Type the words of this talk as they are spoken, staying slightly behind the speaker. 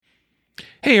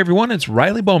Hey everyone, it's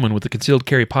Riley Bowman with the Concealed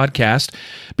Carry Podcast.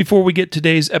 Before we get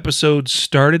today's episode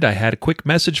started, I had a quick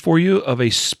message for you of a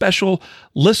special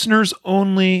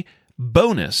listeners-only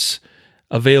bonus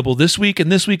available this week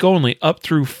and this week only up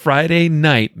through Friday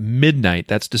night, midnight.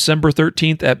 That's December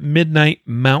 13th at midnight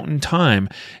Mountain Time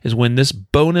is when this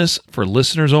bonus for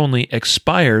listeners only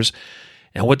expires.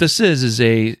 And what this is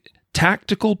a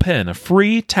tactical pen, a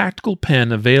free tactical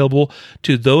pen available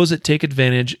to those that take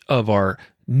advantage of our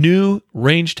new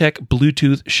Range-Tech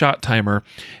Bluetooth shot timer.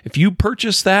 If you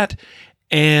purchase that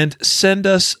and send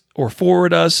us or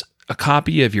forward us a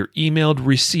copy of your emailed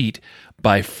receipt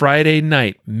by Friday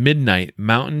night, midnight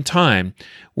Mountain Time,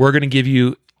 we're going to give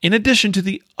you, in addition to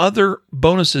the other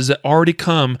bonuses that already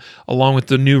come along with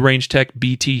the new Range-Tech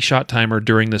BT shot timer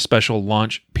during the special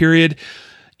launch period,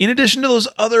 in addition to those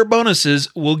other bonuses,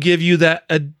 we'll give you that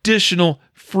additional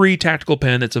free tactical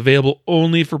pen that's available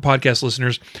only for podcast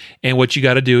listeners. And what you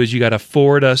got to do is you got to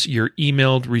forward us your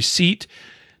emailed receipt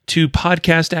to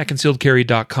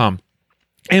podcast@concealedcarry.com.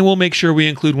 And we'll make sure we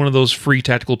include one of those free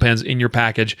tactical pens in your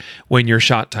package when your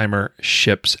shot timer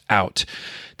ships out.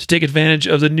 To take advantage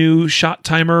of the new shot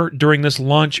timer during this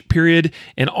launch period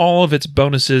and all of its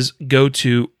bonuses, go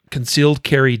to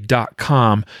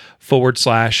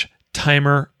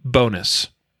concealedcarry.com/timer bonus.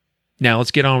 Now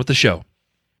let's get on with the show.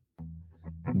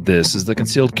 This is the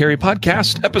Concealed Carry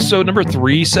Podcast, episode number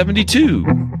 372.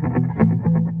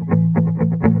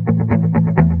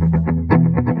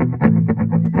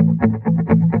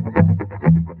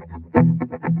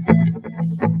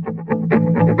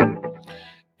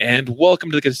 And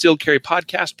welcome to the Concealed Carry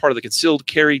Podcast, part of the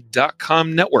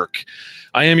concealedcarry.com network.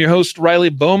 I am your host, Riley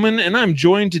Bowman, and I'm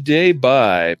joined today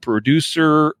by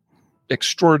producer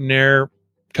extraordinaire,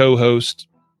 co-host,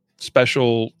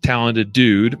 special talented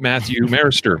dude, Matthew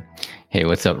Marister. Hey,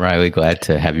 what's up, Riley? Glad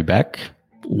to have you back.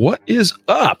 What is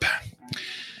up?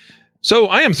 So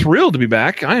I am thrilled to be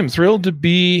back. I am thrilled to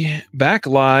be back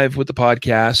live with the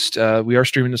podcast. We are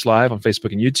streaming this live on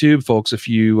Facebook and YouTube. Folks, if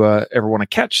you ever want to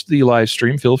catch the live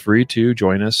stream, feel free to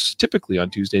join us typically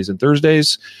on Tuesdays and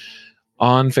Thursdays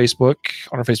on Facebook,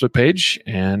 on our Facebook page,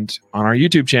 and on our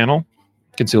YouTube channel,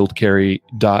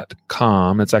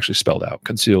 concealedcarry.com. It's actually spelled out,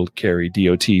 Concealed Carry,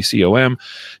 DOTCOM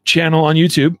channel on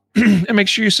YouTube. And make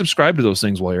sure you subscribe to those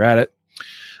things while you're at it.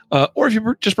 Or if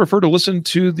you just prefer to listen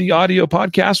to the audio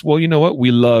podcast, well, you know what?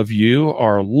 We love you,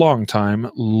 our longtime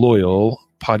loyal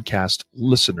podcast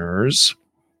listeners.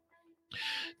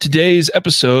 Today's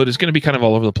episode is going to be kind of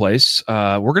all over the place.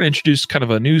 We're going to introduce kind of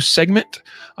a new segment.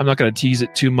 I'm not going to tease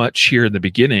it too much here in the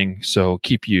beginning, so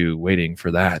keep you waiting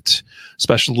for that.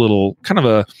 Special little kind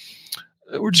of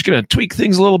we're just going to tweak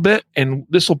things a little bit, and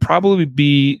this will probably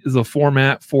be the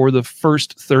format for the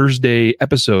first Thursday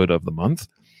episode of the month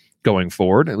going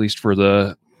forward, at least for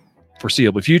the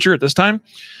foreseeable future at this time.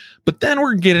 But then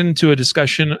we're going to get into a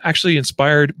discussion actually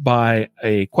inspired by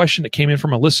a question that came in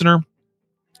from a listener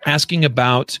asking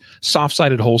about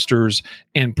soft-sided holsters,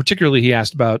 and particularly he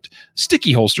asked about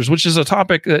sticky holsters, which is a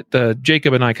topic that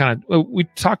Jacob and I we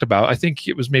talked about. I think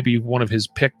it was maybe one of his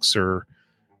picks, or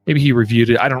maybe he reviewed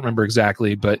it. I don't remember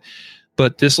exactly, but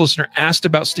this listener asked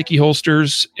about sticky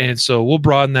holsters, and so we'll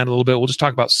broaden that a little bit. We'll just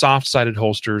talk about soft-sided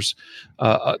holsters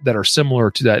that are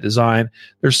similar to that design.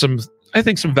 There's some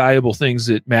valuable things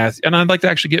that and I'd like to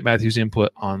actually get Matthew's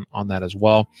input on that as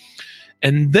well.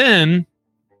 And then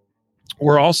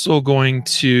we're also going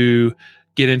to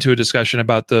get into a discussion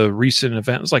about the recent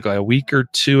event. It was like a week or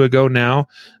two ago now.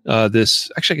 I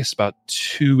guess about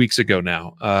 2 weeks ago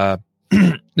now.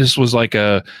 This was like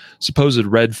a supposed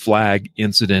red flag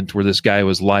incident where this guy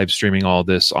was live streaming all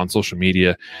this on social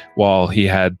media while he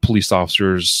had police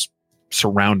officers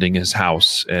surrounding his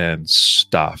house and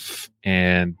stuff.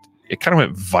 And it kind of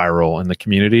went viral in the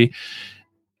community,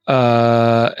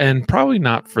 and probably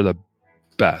not for the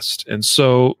best. And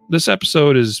so this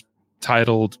episode is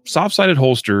titled Soft-Sided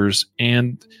Holsters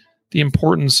and the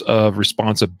Importance of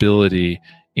Responsibility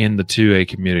in the 2A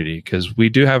community, because we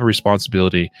do have a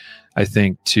responsibility, I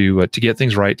think, to get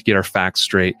things right, to get our facts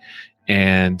straight,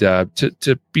 and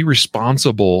to be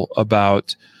responsible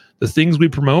about the things we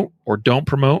promote or don't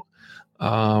promote.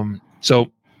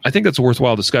 So I think that's a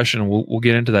worthwhile discussion, and we'll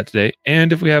get into that today.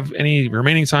 And if we have any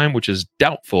remaining time, which is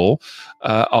doubtful,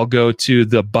 I'll go to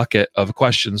the bucket of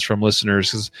questions from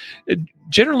listeners, because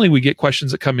generally we get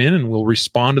questions that come in, and we'll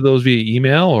respond to those via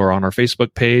email or on our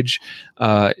Facebook page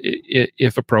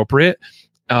if appropriate.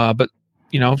 But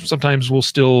sometimes we'll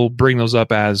still bring those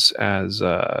up as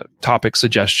topic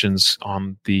suggestions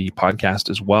on the podcast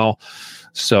as well.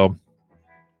 So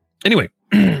anyway,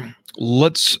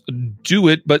 let's do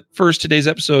it. But first, today's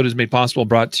episode is made possible,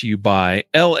 brought to you by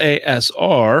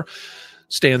LASR.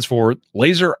 stands for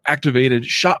Laser Activated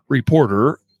Shot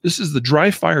Reporter. This is the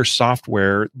dry fire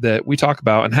software that we talk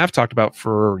about and have talked about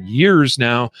for years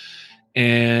now.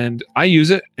 And I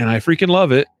use it and I freaking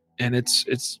love it. And it's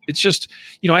just,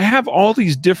 I have all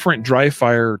these different dry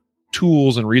fire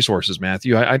tools and resources,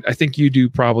 Matthew. I think you do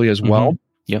probably as well.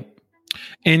 Yep.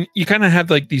 And you kind of have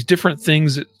like these different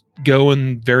things that go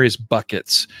in various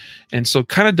buckets. And so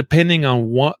kind of depending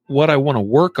on what I want to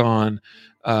work on,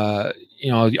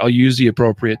 I'll use the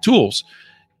appropriate tools.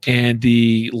 And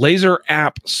the Laser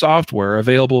App software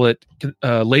available at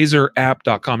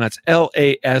laserapp.com. That's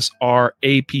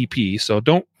LASRAPP. So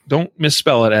don't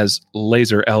misspell it as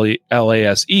laser,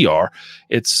 LASER.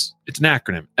 It's an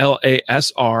acronym,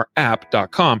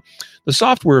 LASRapp.com. The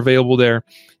software available there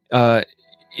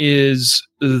is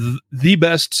the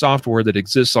best software that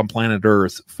exists on planet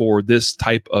Earth for this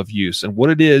type of use. And what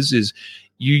it is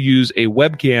you use a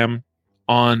webcam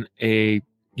on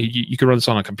you can run this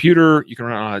on a computer. You can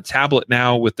run it on a tablet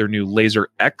now with their new Laser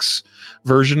X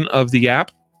version of the app.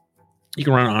 You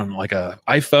can run it on like a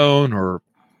iPhone or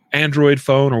Android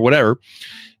phone or whatever.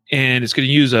 And it's going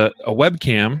to use a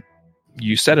webcam.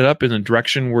 You set it up in the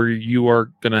direction where you are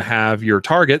going to have your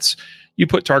targets. You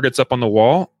put targets up on the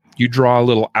wall. You draw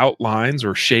little outlines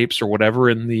or shapes or whatever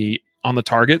on the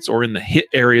targets or in the hit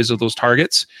areas of those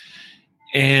targets.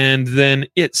 And then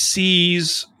it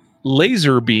sees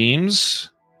laser beams.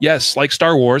 Yes, like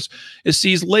Star Wars, it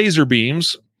sees laser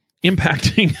beams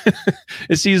impacting.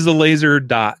 It sees the laser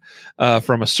dot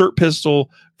from a SIRT pistol,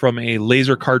 from a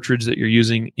laser cartridge that you're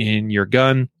using in your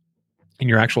gun, in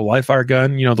your actual live fire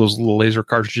gun. Those little laser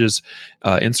cartridges,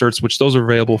 inserts, which those are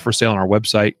available for sale on our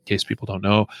website, in case people don't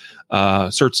know.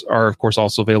 SIRTs are, of course,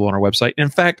 also available on our website.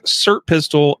 In fact, SIRT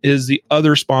Pistol is the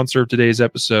other sponsor of today's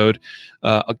episode.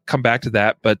 I'll come back to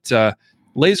that, but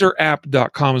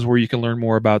laserapp.com is where you can learn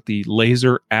more about the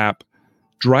Laser App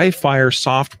dry fire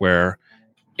software.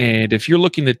 And if you're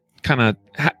looking to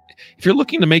if you're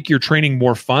looking to make your training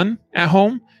more fun at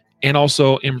home and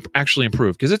also actually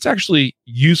improve, because it's actually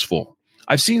useful.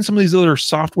 I've seen some of these other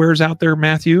softwares out there,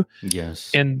 Matthew.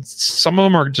 Yes. And some of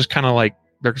them are just kind of like,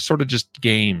 they're sort of just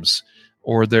games,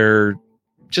 or they're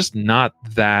just not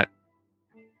that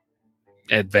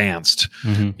advanced,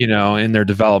 in their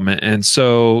development. And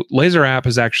so Laser App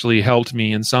has actually helped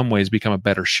me in some ways become a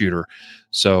better shooter.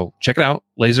 So check it out,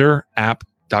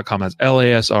 laserapp.com. That's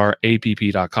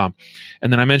LASRAPP.com.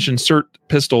 And then I mentioned SIRT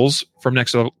Pistols from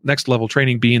Next Level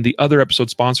Training being the other episode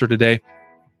sponsor today.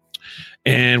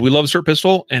 And we love SIRT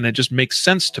Pistol, and it just makes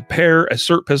sense to pair a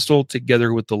SIRT Pistol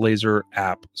together with the Laser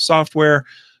App software.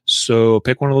 So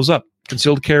pick one of those up.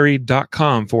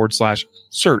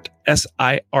 concealedcarry.com/SIRT,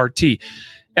 SIRT.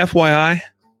 FYI,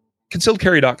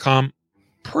 concealedcarry.com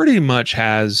pretty much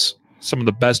has some of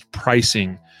the best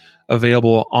pricing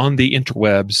available on the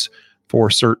interwebs for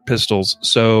SIRT pistols.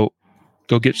 So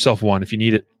go get yourself one if you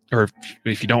need it, or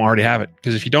if you don't already have it,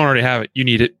 because if you don't already have it, you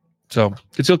need it. So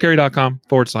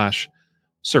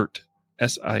concealedcarry.com/SIRT,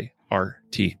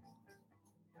 SIRT.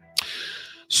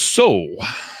 So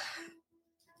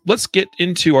let's get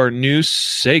into our new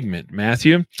segment,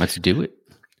 Matthew. Let's do it.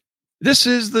 This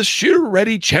is the Shooter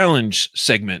Ready Challenge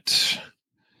segment.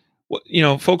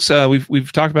 Well, folks,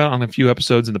 we've talked about it on a few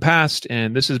episodes in the past,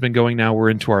 and this has been going now. We're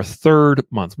into our third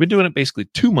month. We've been doing it basically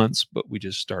 2 months, but we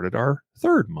just started our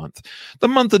third month. The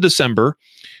month of December,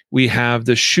 we have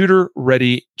the Shooter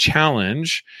Ready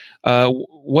Challenge.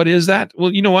 What is that?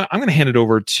 Well, you know what? I'm going to hand it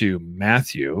over to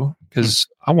Matthew because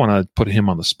I want to put him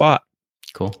on the spot.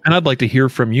 Cool. And I'd like to hear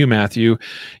from you, Matthew,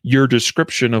 your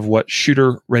description of what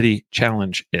Shooter Ready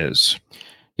Challenge is.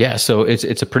 Yeah, so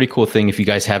it's a pretty cool thing. If you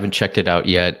guys haven't checked it out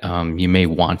yet, you may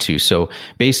want to. So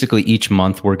basically, each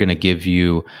month we're going to give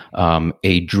you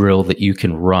a drill that you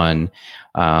can run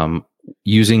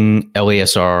using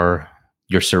LASR,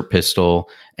 your SIRT pistol,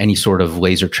 any sort of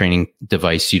laser training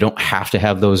device. You don't have to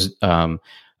have those the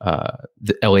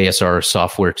LASR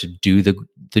software to do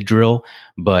the drill,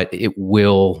 but it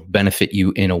will benefit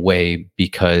you in a way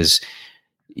because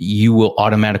you will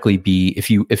automatically be, if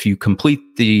you complete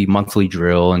the monthly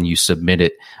drill and you submit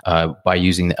it by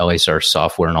using the LASR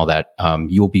software and all that,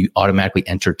 you will be automatically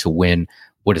entered to win.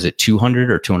 What is it,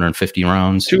 200 or 250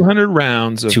 rounds? 200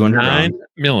 rounds of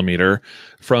 9mm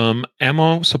from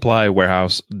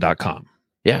AmmoSupplyWarehouse.com.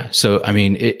 Yeah. So, I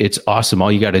mean, it's awesome.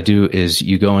 All you got to do is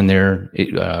you go in there.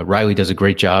 Riley does a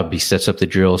great job. He sets up the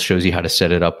drill, shows you how to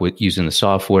set it up with using the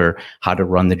software, how to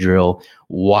run the drill,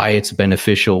 why it's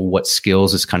beneficial, what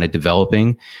skills it's kind of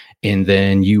developing. And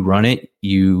then you run it.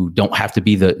 You don't have to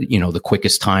be the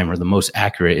quickest time or the most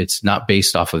accurate. It's not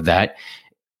based off of that.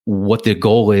 What the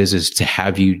goal is to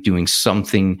have you doing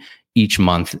something each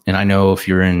month. And I know if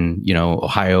you're in,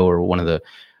 Ohio or one of the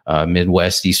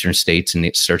Midwest, Eastern states, and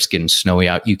it starts getting snowy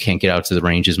out, you can't get out to the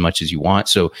range as much as you want.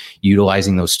 So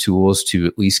utilizing those tools to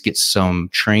at least get some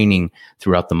training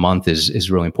throughout the month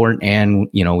is really important. And,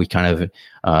 we kind of,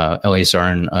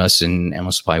 LASR and us and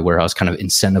Ammo Supply Warehouse kind of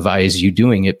incentivize you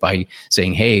doing it by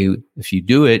saying, hey, if you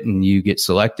do it and you get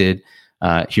selected,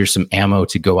 here's some ammo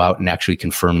to go out and actually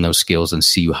confirm those skills and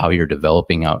see how you're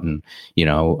developing out and,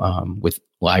 with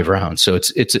live rounds. So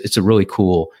it's a really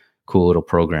cool little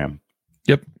program.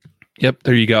 Yep.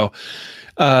 There you go.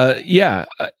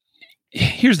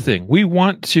 Here's the thing. We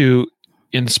want to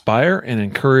inspire and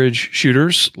encourage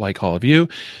shooters like all of you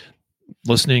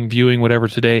listening, viewing, whatever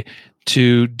today,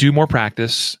 to do more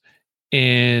practice.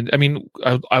 And I mean,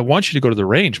 I want you to go to the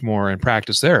range more and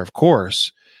practice there, of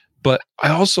course. But I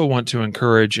also want to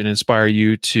encourage and inspire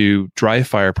you to dry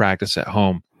fire practice at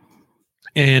home.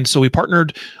 And so we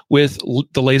partnered with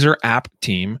the Laser App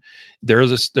team.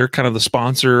 They're kind of the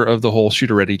sponsor of the whole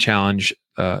Shooter Ready Challenge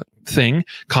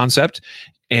concept.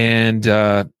 And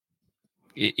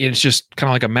it's just kind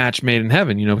of like a match made in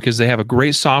heaven, because they have a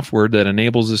great software that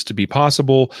enables this to be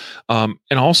possible. And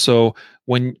also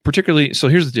so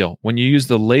here's the deal. When you use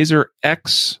the Laser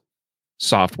X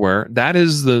software, that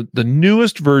is the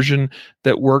newest version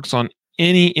that works on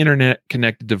any internet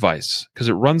connected device because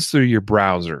it runs through your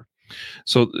browser.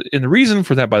 So, and the reason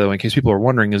for that, by the way, in case people are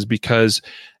wondering, is because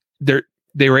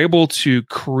they were able to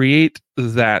create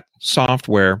that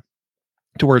software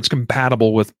to where it's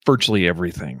compatible with virtually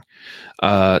everything.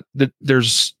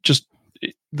 There's just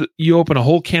you open a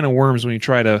whole can of worms when you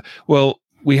try to. Well,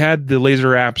 we had the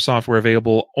Laser App software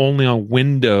available only on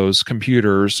Windows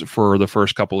computers for the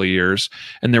first couple of years,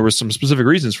 and there was some specific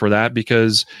reasons for that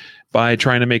because by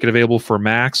trying to make it available for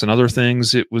Macs and other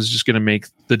things, it was just going to make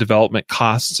the development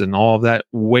costs and all of that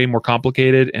way more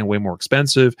complicated and way more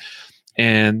expensive.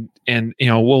 And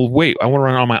well, wait, I want to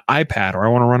run it on my iPad, or I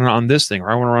want to run it on this thing, or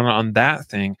I want to run it on that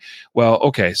thing. Well,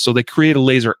 okay, so they create a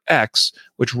Laser X,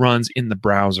 which runs in the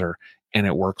browser, and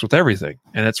it works with everything.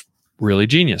 And it's really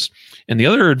genius. And the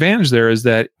other advantage there is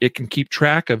that it can keep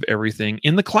track of everything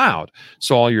in the cloud.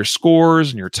 So all your scores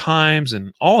and your times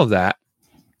and all of that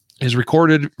is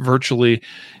recorded virtually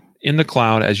in the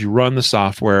cloud as you run the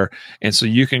software. And so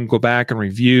you can go back and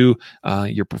review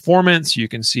your performance. You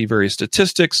can see various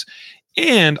statistics,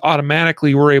 and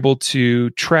automatically we're able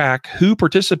to track who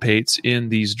participates in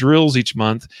these drills each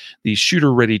month, these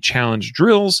Shooter Ready Challenge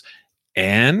drills.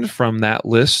 And from that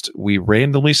list, we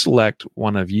randomly select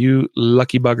one of you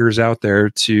lucky buggers out there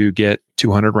to get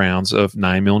 200 rounds of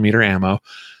 9mm ammo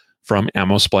from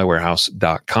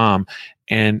AmmoSupplyWarehouse.com.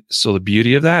 And so the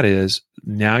beauty of that is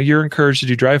now you're encouraged to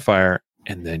do dry fire,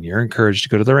 and then you're encouraged to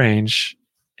go to the range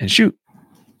and shoot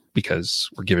because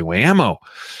we're giving away ammo.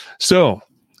 So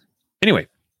anyway,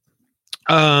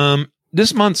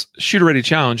 this month's Shooter Ready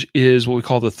Challenge is what we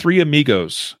call the Three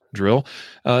Amigos drill.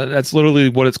 That's literally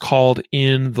what it's called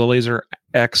in the Laser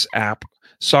X app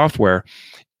software.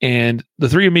 And the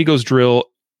Three Amigos drill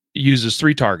uses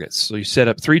 3 targets. So you set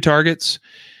up 3 targets.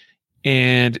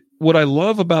 And what I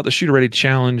love about the Shooter Ready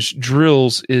Challenge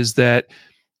drills is that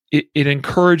it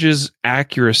encourages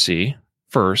accuracy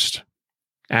first,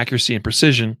 accuracy and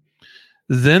precision.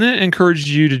 Then it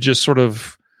encourages you to just sort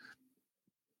of,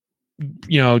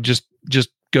 just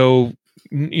go,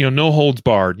 no holds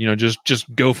barred,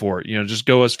 just go for it, just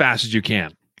go as fast as you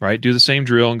can, right? Do the same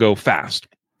drill and go fast.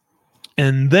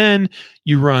 And then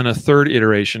you run a third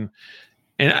iteration.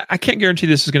 And I can't guarantee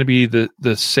this is going to be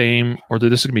the same, or that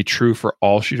this is going to be true for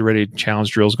all Shooter Ready Challenge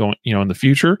drills going, in the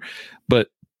future. But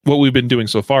what we've been doing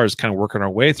so far is kind of working our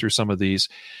way through some of these.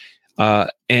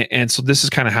 And so this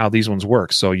is kind of how these ones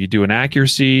work. So you do an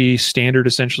accuracy standard,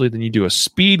 essentially, then you do a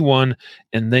speed one,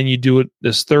 and then you do it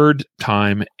this third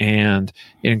time, and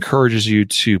it encourages you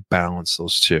to balance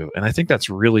those two. And I think that's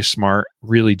really smart,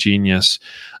 really genius.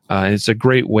 It's a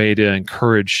great way to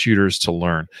encourage shooters to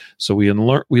learn. So we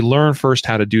learn first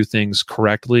how to do things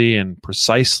correctly and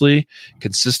precisely,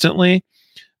 consistently,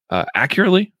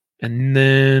 accurately, and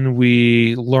then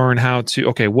we learn how to,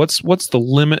 okay, what's the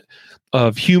limit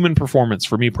of human performance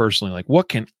for me personally? Like, what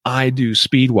can I do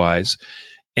speed wise?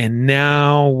 And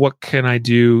now what can I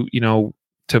do, to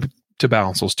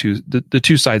balance those the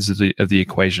two sides of the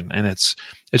equation? And it's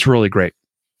really great.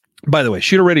 By the way,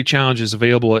 Shooter Ready Challenge is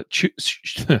available at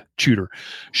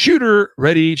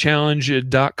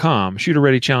ShooterReadyChallenge.com.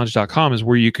 ShooterReadyChallenge.com is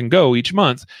where you can go each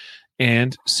month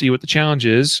and see what the challenge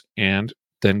is and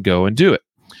then go and do it.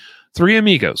 Three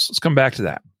Amigos. Let's come back to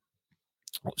that.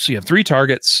 So you have 3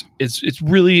 targets. It's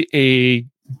really a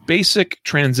basic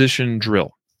transition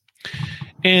drill.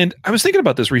 And I was thinking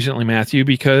about this recently, Matthew,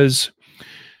 because,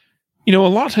 a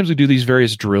lot of times we do these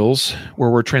various drills where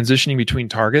we're transitioning between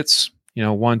targets,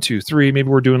 1, 2, 3. Maybe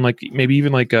we're doing maybe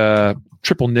even like a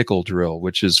triple nickel drill,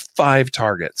 which is 5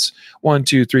 targets, 1,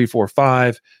 2, 3, 4,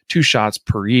 5, 2 shots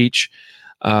per each.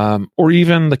 Or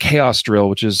even the chaos drill,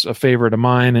 which is a favorite of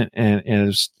mine and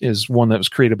is one that was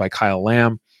created by Kyle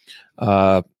Lamb,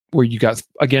 where you got,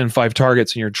 again, 5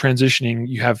 targets and you're transitioning.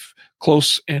 You have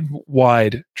close and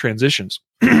wide transitions.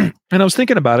 And I was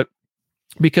thinking about it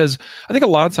because I think a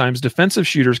lot of times defensive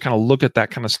shooters kind of look at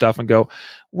that kind of stuff and go,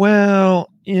 well,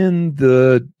 in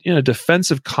a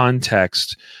defensive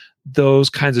context, those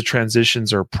kinds of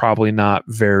transitions are probably not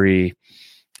very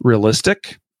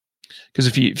realistic. Because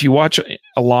if you watch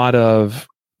a lot of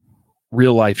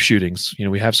real life shootings,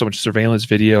 we have so much surveillance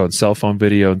video and cell phone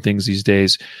video and things these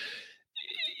days.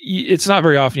 It's not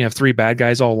very often you have 3 bad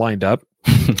guys all lined up,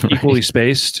 equally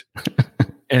spaced,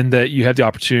 and that you have the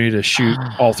opportunity to shoot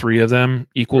all 3 of them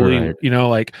equally. Right.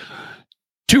 Like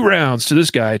 2 rounds to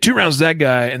this guy, 2 rounds to that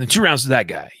guy, and then 2 rounds to that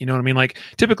guy. You know what I mean? Like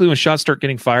typically when shots start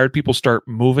getting fired, people start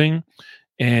moving.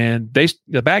 And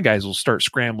the bad guys will start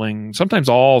scrambling, sometimes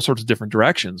all sorts of different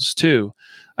directions too.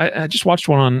 I just watched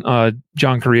one on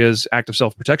John Correa's Active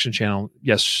Self-Protection channel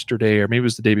yesterday, or maybe it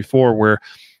was the day before, where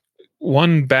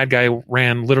one bad guy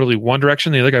ran literally one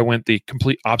direction, the other guy went the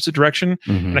complete opposite direction.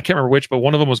 Mm-hmm. And I can't remember which, but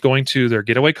one of them was going to their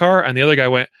getaway car, and the other guy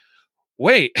went,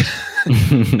 wait,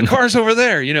 the car's over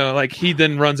there. Like he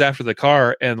then runs after the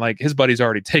car, and like his buddy's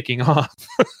already taking off.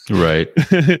 Right.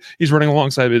 He's running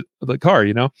alongside of the car,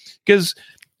 because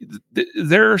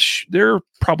they're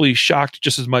probably shocked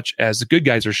just as much as the good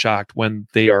guys are shocked when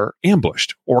they are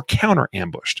ambushed or counter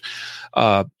ambushed.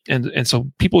 And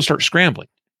so people start scrambling.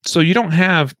 So you don't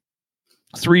have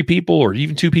 3 people or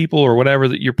even 2 people or whatever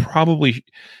that you're probably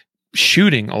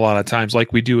shooting a lot of times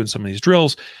like we do in some of these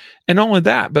drills. And not only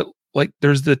that, but like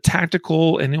there's the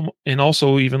tactical and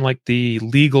also even like the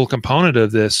legal component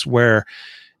of this, where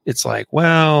it's like,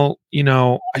 well,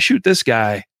 I shoot this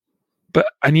guy, but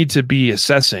I need to be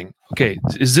assessing, okay,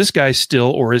 is this guy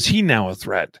still, or is he now a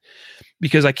threat?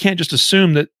 Because I can't just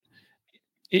assume that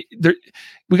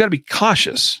we got to be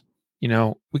cautious. We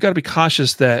got to be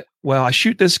cautious that, well, I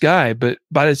shoot this guy, but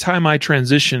by the time I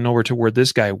transition over to where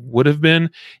this guy would have been,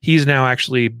 he's now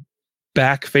actually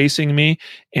back facing me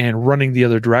and running the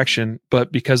other direction.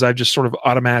 But because I've just sort of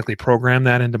automatically programmed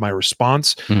that into my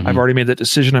response, I've already made that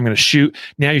decision. I'm going to shoot.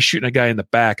 Now you're shooting a guy in the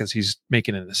back as he's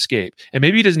making an escape. And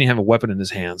maybe he doesn't even have a weapon in his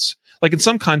hands. Like in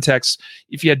some contexts,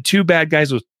 if you had 2 bad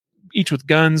guys each with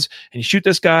guns and you shoot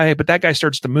this guy, but that guy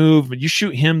starts to move and you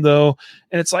shoot him though.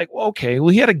 And it's like, well, okay, well,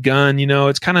 he had a gun,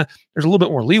 it's kind of, there's a little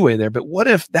bit more leeway there. But what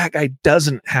if that guy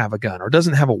doesn't have a gun or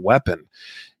doesn't have a weapon?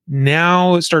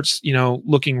 Now it starts,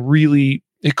 looking really,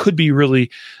 it could be really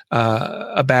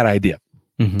a bad idea,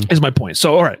 is my point.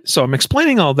 So, all right. So I'm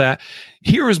explaining all that.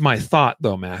 Here is my thought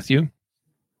though, Matthew.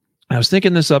 I was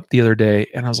thinking this up the other day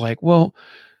and I was like, well,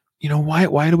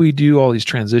 why do we do all these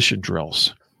transition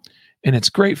drills? And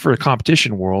it's great for a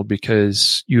competition world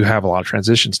because you have a lot of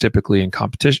transitions typically in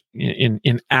competition,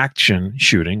 in action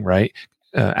shooting, right?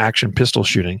 Action pistol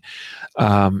shooting.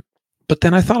 But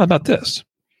then I thought about this.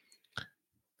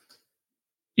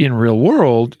 In real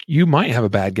world, you might have a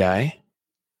bad guy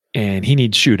and he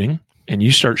needs shooting and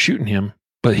you start shooting him,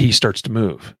 but he starts to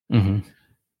move. Mm-hmm.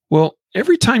 Well,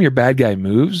 every time your bad guy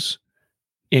moves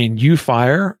and you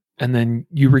fire and then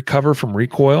you recover from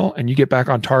recoil and you get back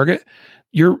on target,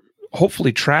 you're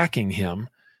hopefully tracking him.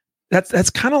 That's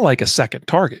kind of like a second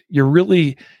target. You're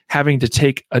really having to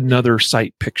take another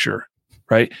sight picture,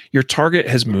 right? Your target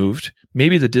has moved.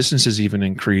 Maybe the distance has even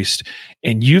increased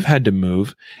and you've had to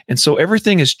move. And so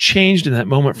everything has changed in that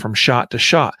moment from shot to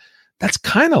shot. That's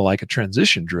kind of like a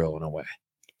transition drill in a way.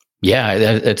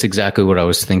 Yeah, that's exactly what I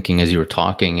was thinking as you were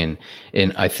talking. And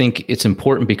I think it's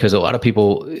important because a lot of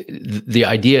people, the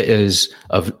idea is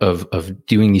of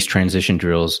doing these transition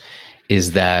drills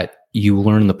is that you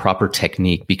learn the proper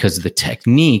technique, because the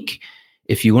technique,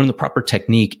 if you learn the proper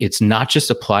technique, it's not just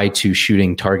applied to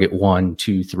shooting target 1,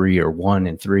 2, 3, or 1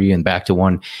 and 3 and back to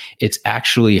 1. It's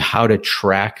actually how to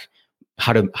track,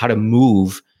 how to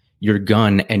move your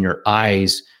gun and your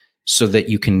eyes so that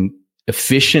you can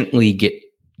efficiently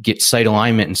get sight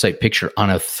alignment and sight picture on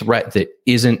a threat that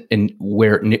isn't in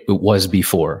where it was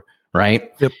before.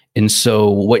 Right. Yep. And so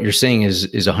what you're saying is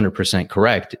 100%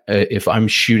 correct. If I'm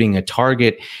shooting a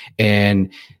target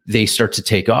and they start to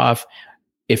take off,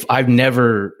 if I've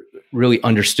never really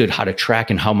understood how to track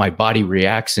and how my body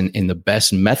reacts in the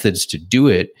best methods to do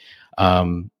it,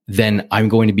 then I'm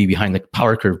going to be behind the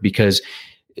power curve, because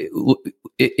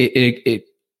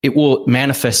it will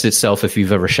manifest itself if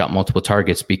you've ever shot multiple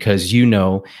targets, because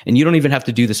and you don't even have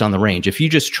to do this on the range. If you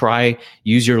just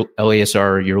use your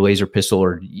LASR, your laser pistol,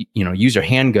 or use your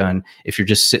handgun, if you're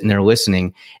just sitting there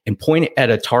listening, and point it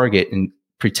at a target and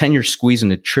pretend you're squeezing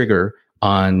the trigger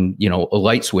on a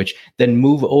light switch, then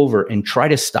move over and try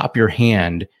to stop your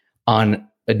hand on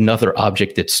another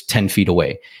object that's 10 feet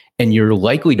away, and you're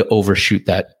likely to overshoot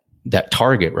that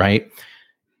target, right?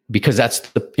 Because that's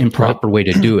the improper way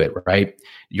to do it, right?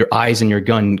 Your eyes and your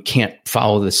gun can't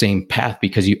follow the same path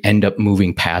because you end up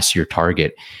moving past your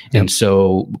target. Yep. And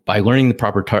so by learning the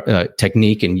proper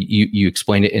technique, and you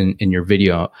explained it in your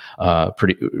video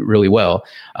really well,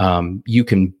 you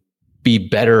can be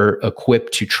better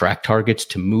equipped to track targets,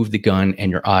 to move the gun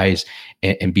and your eyes,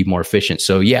 and be more efficient.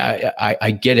 So yeah,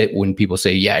 I get it when people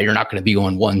say, yeah, you're not going to be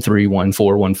going 1-3,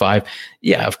 1-4, 1-5.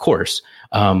 Yeah, of course.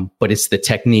 But it's the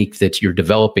technique that you're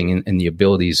developing and the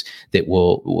abilities that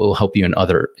will help you in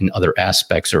other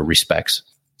aspects or respects.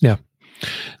 Yeah.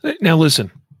 Now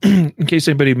listen, in case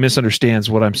anybody misunderstands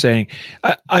what I'm saying,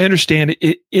 I understand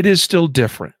it is still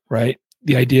different, right?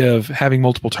 The idea of having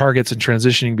multiple targets and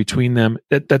transitioning between them,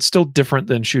 that's still different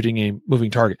than shooting a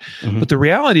moving target. Mm-hmm. But the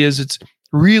reality is it's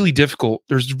really difficult.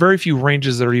 There's very few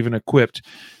ranges that are even equipped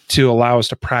to allow us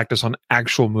to practice on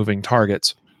actual moving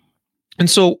targets. And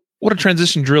so what a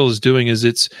transition drill is doing is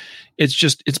it's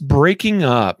breaking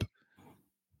up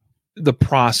the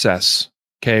process,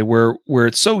 okay, where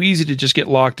it's so easy to just get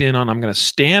locked in on, I'm going to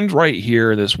stand right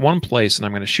here in this one place and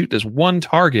I'm going to shoot this one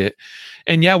target.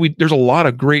 And yeah, there's a lot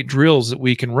of great drills that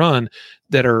we can run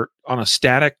that are on a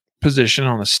static position,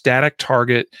 on a static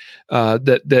target,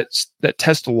 that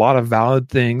test a lot of valid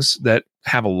things, that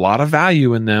have a lot of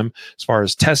value in them as far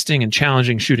as testing and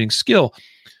challenging shooting skill.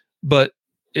 But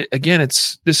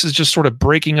this is just sort of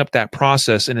breaking up that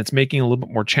process, and it's making it a little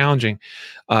bit more challenging.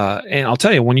 And I'll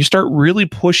tell you, when you start really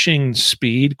pushing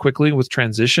speed quickly with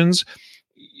transitions,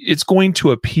 it's going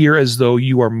to appear as though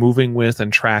you are moving with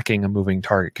and tracking a moving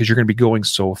target, because you're going to be going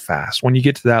so fast. When you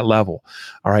get to that level,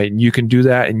 all right, and you can do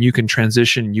that, and you can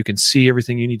transition, and you can see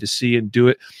everything you need to see and do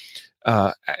it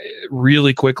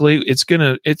really quickly, it's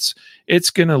gonna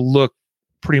look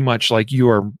pretty much like you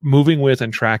are moving with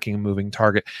and tracking a moving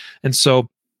target. And so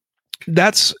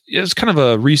it's kind of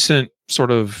a recent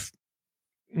sort of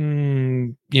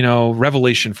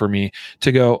revelation for me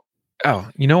to go, oh,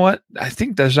 you know what? I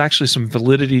think there's actually some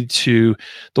validity to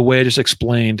the way I just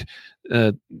explained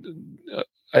a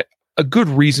good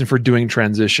reason for doing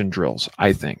transition drills,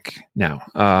 I think, now.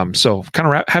 So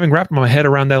kind of having wrapped my head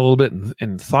around that a little bit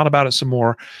and thought about it some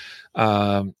more,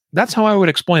 that's how I would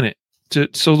explain it.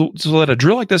 So that a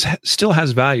drill like this still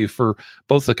has value for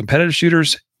both the competitive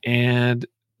shooters and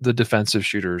the defensive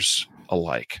shooters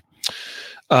alike.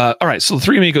 All right, so the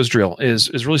Three Amigos drill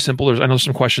is really simple. I know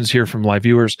some questions here from live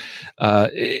viewers.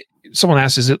 Someone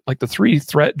asked, is it like the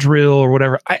 3-threat drill or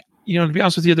whatever? To be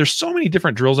honest with you, there's so many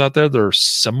different drills out there that are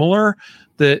similar,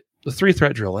 that the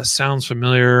 3-threat drill, that sounds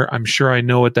familiar. I'm sure I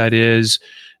know what that is,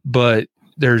 but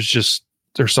there's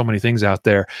so many things out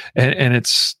there, and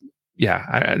it's,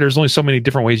 there's only so many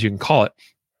different ways you can call it.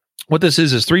 What this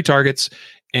is 3 targets,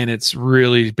 and it's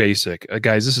really basic.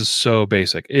 Guys, this is so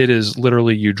basic. It is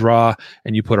literally you draw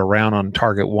and you put a round on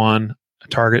target 1,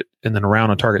 and then a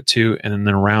round on target 2, and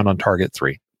then a round on target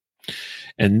 3.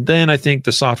 And then I think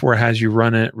the software has you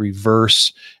run it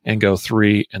reverse and go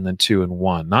 3 and then 2 and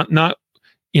 1. Not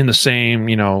in the same,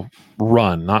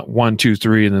 run, not 1, 2,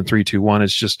 3, and then 3, 2, 1.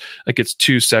 It's just like it's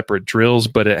 2 separate drills,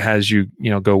 but it has you,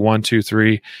 go 1, 2,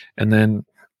 3, and then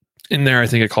in there, I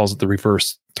think it calls it the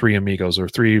reverse 3 Amigos or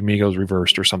 3 Amigos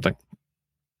reversed or something.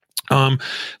 So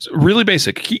really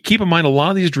basic. Keep in mind, a lot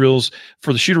of these drills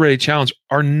for the Shooter Ready Challenge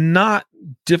are not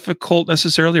difficult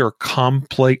necessarily, or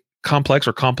complex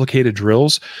or complicated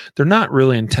drills. They're not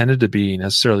really intended to be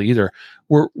necessarily either.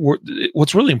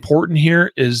 What's really important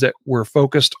here is that we're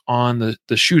focused on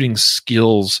the shooting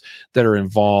skills that are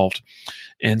involved.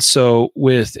 And so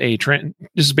with this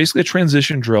is basically a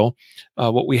transition drill.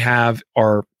 What we have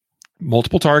are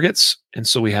multiple targets, and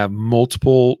so we have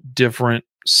multiple different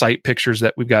sight pictures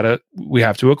that we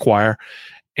have to acquire,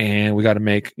 and we got to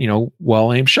make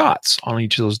well-aimed shots on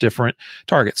each of those different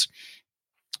targets.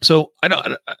 So I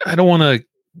don't want to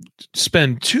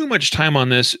spend too much time on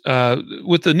this.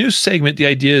 With the new segment, the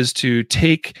idea is to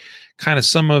take kind of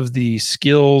some of the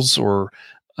skills or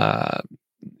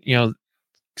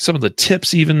some of the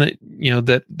tips even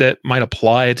that might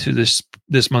apply to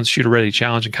this month's Shooter Ready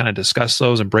Challenge, and kind of discuss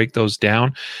those and break those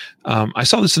down. I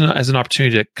saw this as an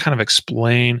opportunity to kind of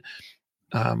explain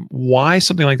why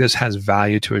something like this has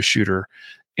value to a shooter,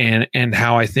 and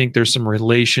how I think there's some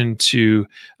relation to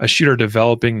a shooter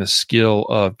developing the skill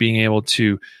of being able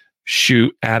to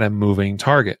shoot at a moving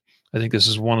target. I think this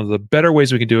is one of the better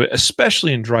ways we can do it,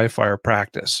 especially in dry fire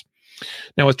practice.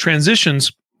 Now, with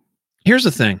transitions, here's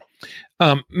the thing.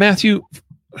 Matthew,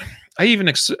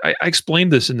 I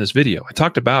explained this in this video. I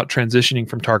talked about transitioning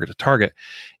from target to target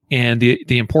and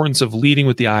the importance of leading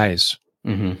with the eyes.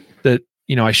 Mm-hmm. That,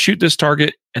 I shoot this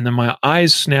target and then my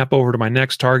eyes snap over to my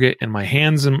next target and my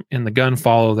hands and the gun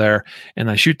follow there and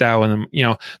I shoot that one.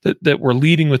 And, that we're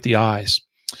leading with the eyes.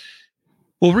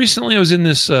 Well, recently I was in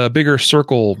this Bigger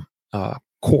Circle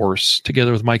course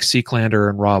together with Mike Seeklander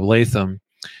and Rob Latham,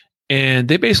 and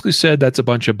they basically said that's a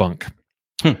bunch of bunk.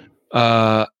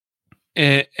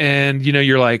 And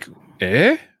you're like,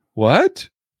 what?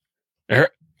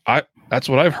 That's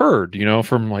what I've heard,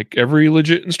 from like every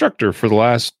legit instructor for the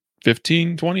last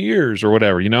 15, 20 years or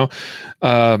whatever,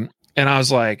 and I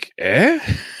was like, and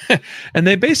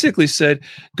they basically said,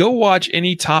 go watch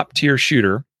any top tier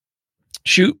shooter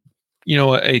shoot,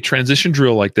 a transition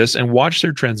drill like this and watch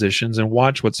their transitions and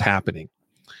watch what's happening.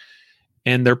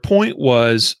 And their point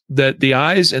was that the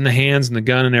eyes and the hands and the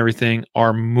gun and everything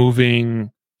are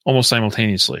moving almost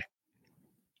simultaneously.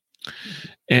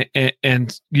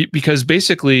 And because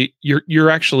basically you're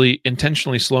actually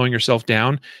intentionally slowing yourself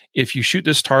down if you shoot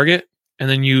this target and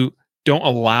then you don't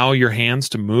allow your hands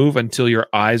to move until your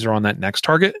eyes are on that next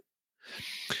target.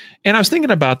 And I was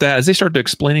thinking about that as they started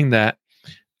explaining that.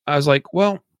 I was like,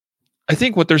 well, I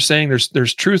think what they're saying,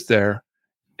 there's truth there.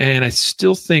 And I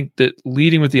still think that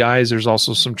leading with the eyes, there's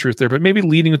also some truth there, but maybe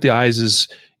leading with the eyes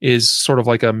is sort of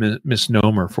like a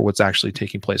misnomer for what's actually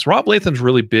taking place. Rob Latham's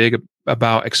really big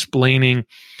about explaining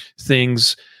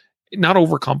things, not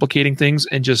overcomplicating things,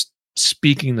 and just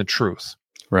speaking the truth.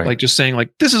 Right. Like just saying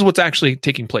like, this is what's actually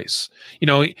taking place.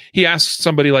 He asks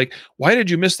somebody like, why did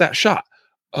you miss that shot?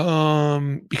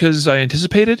 Because I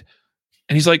anticipated.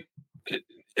 And he's like,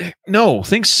 no,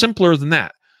 think simpler than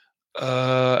that.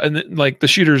 And then, like the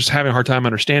shooter's having a hard time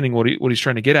understanding what he's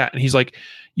trying to get at. And he's like,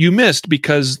 you missed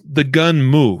because the gun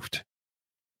moved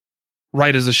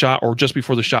right as the shot or just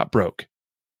before the shot broke.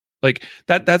 Like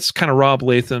that's kind of Rob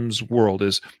Latham's world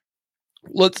is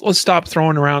let's stop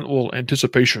throwing around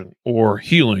anticipation or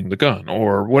healing the gun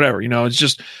or whatever. It's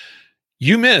just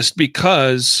you missed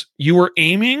because you were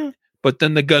aiming, but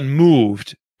then the gun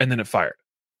moved and then it fired.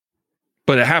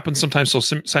 But it happens sometimes so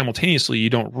simultaneously you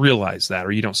don't realize that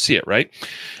or you don't see it, right?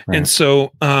 And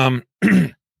so,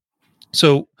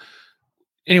 so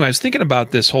anyway, I was thinking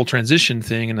about this whole transition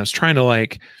thing, and I was trying to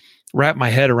like wrap my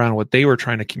head around what they were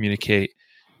trying to communicate.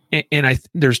 And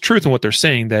there's truth in what they're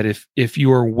saying that if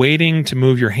you are waiting to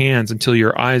move your hands until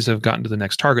your eyes have gotten to the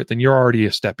next target, then you're already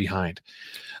a step behind.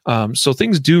 So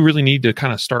things do really need to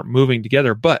kind of start moving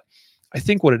together. But I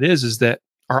think what it is that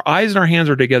our eyes and our hands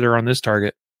are together on this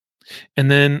target. And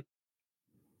then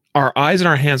our eyes and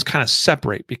our hands kind of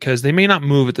separate because they may not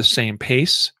move at the same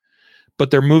pace, but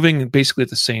they're moving basically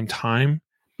at the same time.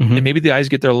 Mm-hmm. And maybe the eyes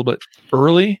get there a little bit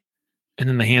early and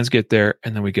then the hands get there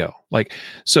and then we go.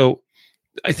 So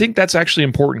I think that's actually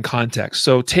important context.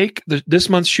 So take this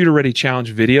month's Shooter Ready Challenge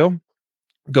video,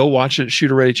 go watch it at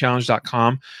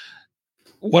shooterreadychallenge.com.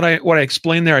 What I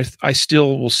explained there, I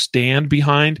still will stand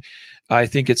behind. I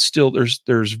think it's still,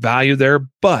 there's value there,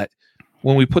 but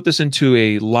when we put this into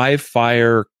a live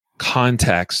fire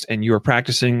context and you are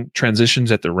practicing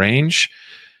transitions at the range,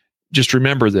 just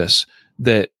remember this,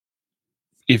 that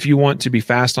if you want to be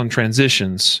fast on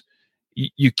transitions,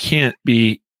 you can't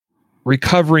be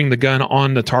recovering the gun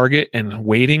on the target and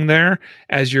waiting there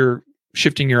as you're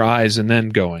shifting your eyes and then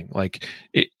going.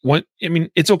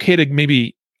 It's okay to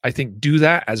maybe, I think, do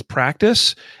that as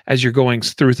practice as you're going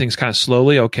through things kind of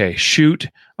slowly. Okay, shoot.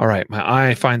 All right, my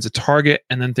eye finds a target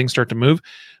and then things start to move.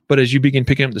 But as you begin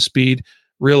picking up the speed,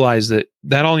 realize that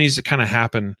all needs to kind of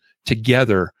happen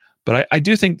together. But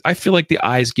I feel like the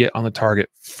eyes get on the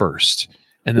target first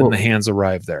and then the hands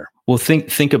arrive there. Well,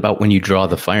 think about when you draw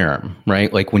the firearm,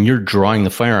 right? Like when you're drawing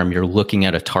the firearm, you're looking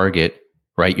at a target,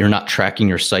 right? You're not tracking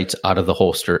your sights out of the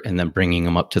holster and then bringing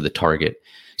them up to the target.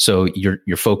 So your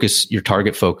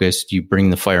target focused, you bring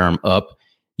the firearm up,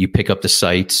 you pick up the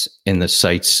sights, and the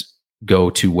sights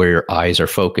go to where your eyes are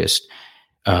focused.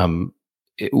 In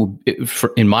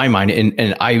my mind,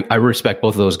 and I respect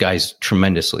both of those guys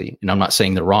tremendously, and I'm not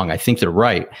saying they're wrong. I think they're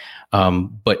right.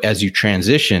 But as you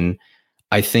transition,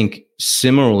 I think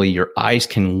similarly, your eyes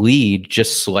can lead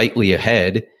just slightly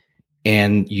ahead,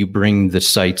 and you bring the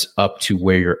sights up to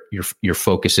where your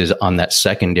focus is on that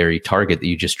secondary target that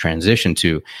you just transitioned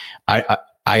to.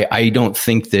 I don't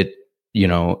think that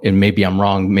and maybe I'm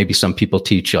wrong. Maybe some people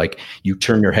teach like you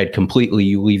turn your head completely,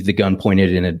 you leave the gun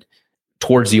pointed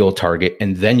towards the old target,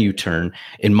 and then you turn.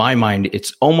 In my mind,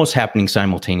 it's almost happening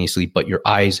simultaneously, but your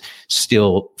eyes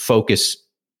still focus,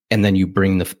 and then you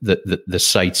bring the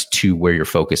sights to where you're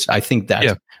focused. I think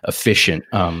that's efficient.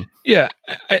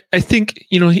 I think,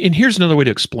 and here's another way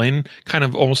to explain, kind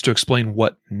of almost to explain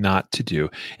what not to do.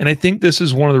 And I think this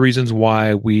is one of the reasons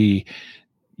why we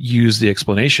use the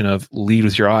explanation of lead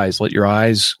with your eyes, let your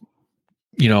eyes,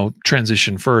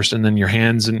 transition first, and then your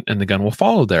hands and the gun will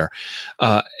follow there.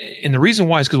 And the reason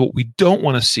why is because what we don't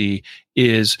want to see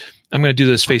is, I'm going to do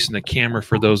this facing the camera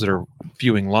for those that are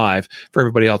viewing live. For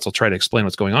everybody else, I'll try to explain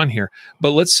what's going on here.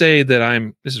 But let's say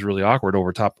that this is really awkward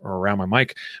over top or around my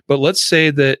mic, but let's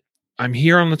say that I'm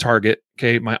here on the target.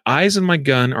 Okay. My eyes and my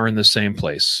gun are in the same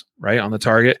place, right? On the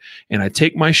target. And I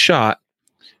take my shot.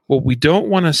 What we don't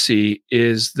want to see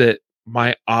is that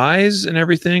my eyes and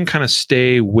everything kind of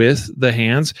stay with the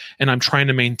hands, and I'm trying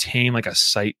to maintain like a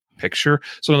sight picture.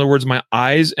 So in other words, my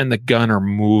eyes and the gun are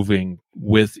moving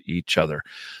with each other.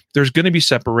 There's going to be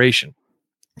separation.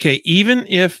 Okay, even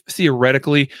if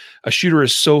theoretically a shooter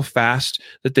is so fast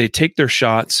that they take their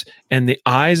shots and the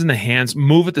eyes and the hands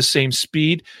move at the same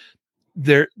speed,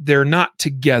 they're not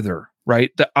together,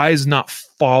 right? The eye's not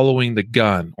following the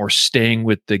gun or staying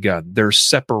with the gun. There's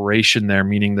separation there,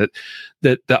 meaning that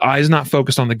the eye's not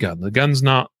focused on the gun. The gun's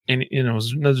not, and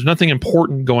there's nothing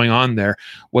important going on there.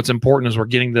 What's important is we're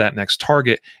getting to that next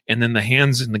target, and then the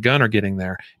hands and the gun are getting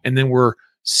there, and then we're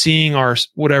seeing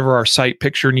whatever our sight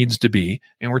picture needs to be,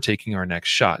 and we're taking our next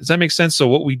shot. Does that make sense? So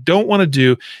what we don't want to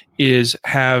do is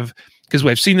have, because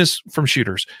I've seen this from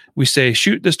shooters, we say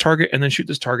shoot this target and then shoot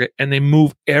this target, and they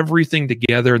move everything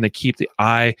together and they keep the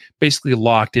eye basically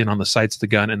locked in on the sights of the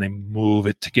gun, and they move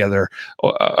it together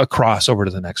across over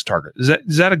to the next target.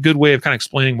 Is that a good way of kind of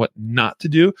explaining what not to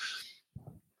do?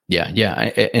 Yeah,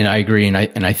 and I agree, and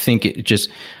I think it just,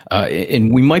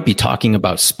 and we might be talking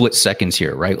about split seconds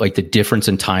here, right? Like the difference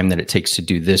in time that it takes to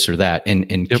do this or that. And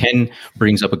yep. Ken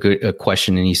brings up a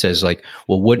question, and he says like,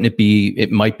 well, wouldn't it be?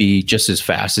 It might be just as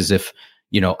fast as if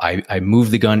I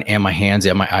move the gun and my hands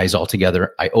and my eyes all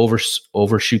together. I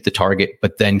overshoot the target,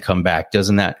 but then come back.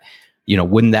 Doesn't that?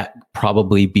 Wouldn't that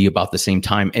probably be about the same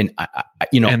time? And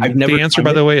and I've never. The answer,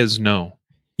 by the way, is no.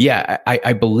 Yeah,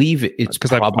 I believe it's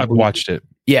because I've watched it.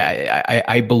 Yeah,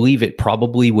 I believe it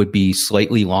probably would be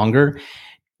slightly longer,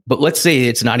 but let's say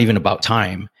it's not even about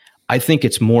time. I think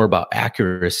it's more about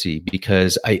accuracy,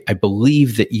 because I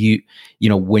believe that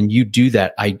when you do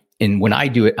that, and when I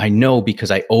do it, I know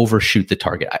because I overshoot the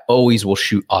target. I always will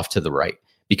shoot off to the right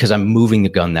because I'm moving the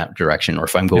gun that direction, or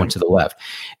if I'm going to the left.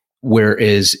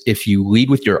 Whereas if you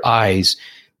lead with your eyes,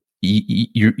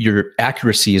 your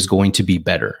accuracy is going to be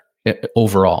better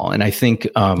overall. And I think,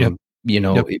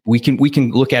 we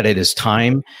can look at it as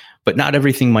time, but not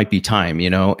everything might be time,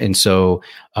 And so,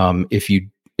 if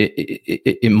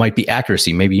it might be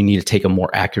accuracy, maybe you need to take a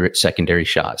more accurate secondary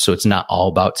shot. So it's not all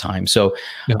about time. So,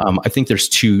 I think there's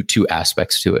two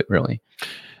aspects to it, really.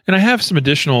 And I have some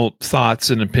additional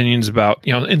thoughts and opinions about,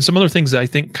 and some other things that I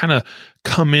think kind of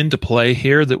come into play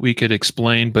here that we could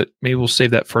explain, but maybe we'll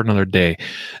save that for another day.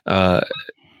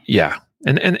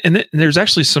 And there's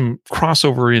actually some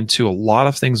crossover into a lot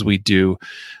of things we do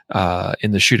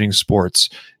in the shooting sports,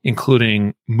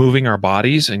 including moving our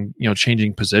bodies and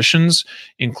changing positions,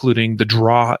 including the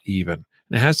draw even.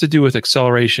 And it has to do with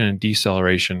acceleration and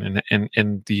deceleration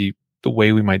and the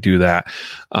way we might do that.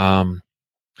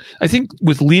 I think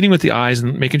with leading with the eyes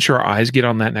and making sure our eyes get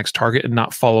on that next target and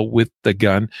not follow with the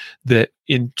gun, that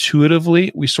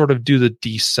intuitively we sort of do the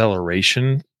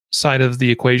deceleration side of the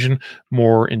equation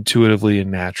more intuitively and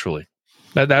naturally.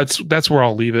 That's where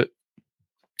I'll leave it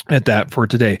at that for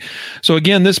today. So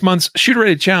again, this month's Shooter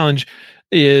Ready Challenge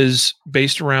is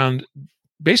based around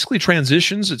basically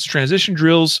transitions. It's transition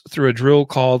drills through a drill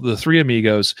called the Three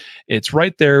Amigos. It's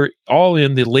right there, all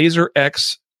in the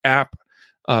LaserX app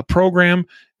program.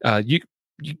 You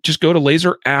just go to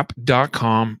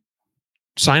laserapp.com.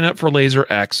 Sign up for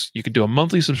LaserX. You can do a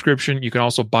monthly subscription. You can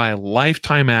also buy a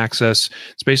lifetime access.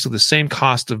 It's basically the same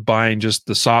cost of buying just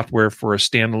the software for a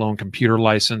standalone computer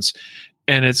license.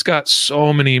 And it's got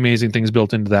so many amazing things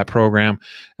built into that program.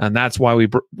 And that's why we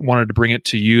wanted to bring it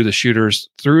to you, the shooters,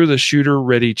 through the Shooter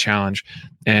Ready Challenge.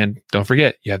 And don't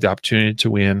forget, you have the opportunity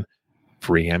to win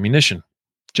free ammunition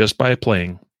just by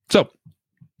playing. So,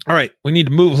 all right, we need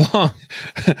to move along.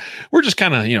 We're just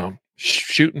kind of,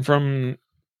 shooting from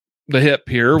the hip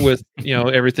here with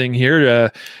everything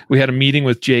here. We had a meeting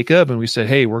with Jacob, and we said,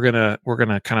 hey, we're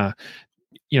gonna kind of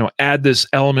add this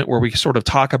element where we sort of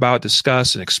talk about,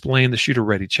 discuss, and explain the Shooter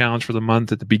Ready Challenge for the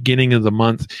month at the beginning of the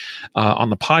month on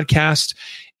the podcast.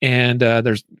 And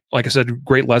there's, like I said,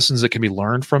 great lessons that can be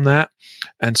learned from that.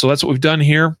 And so that's what we've done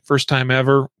here. First time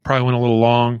ever. Probably went a little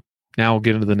long. Now we'll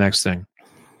get into the next thing.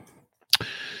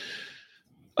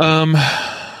 And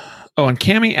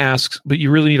Cami asks, but you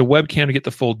really need a webcam to get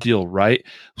the full deal, right?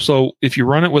 So if you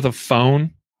run it with a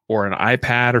phone or an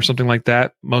iPad or something like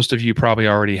that, most of you probably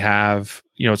already have,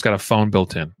 it's got a phone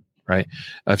built in, right?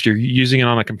 If you're using it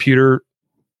on a computer,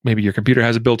 maybe your computer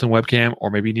has a built-in webcam, or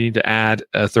maybe you need to add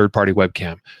a third-party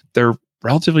webcam. They're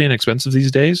relatively inexpensive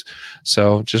these days,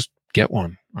 so just get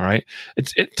one. All right.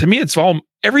 To me,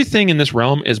 everything in this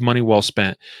realm is money well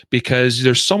spent, because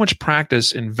there's so much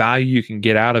practice and value you can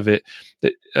get out of it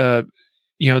that,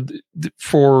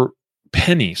 for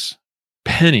pennies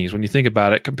when you think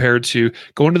about it, compared to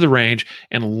going to the range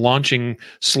and launching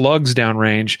slugs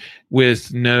downrange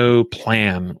with no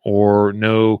plan or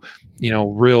no,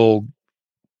 real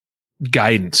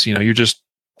guidance. You're just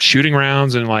shooting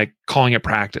rounds and like calling it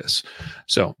practice.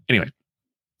 So anyway,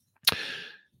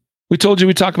 we told you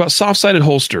we talk about soft-sided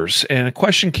holsters, and a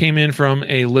question came in from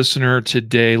a listener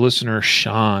today. Listener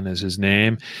Sean is his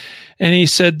name, and he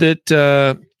said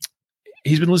that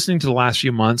he's been listening to the last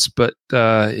few months, but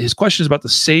his question is about the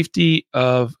safety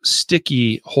of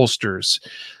sticky holsters.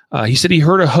 He said he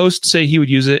heard a host say he would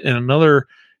use it in another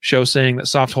show, saying that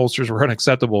soft holsters were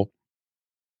unacceptable.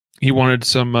 He wanted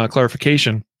some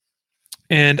clarification.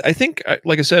 And I think,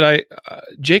 like I said,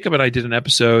 Jacob and I did an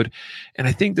episode, and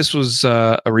I think this was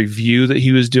a review that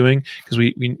he was doing, because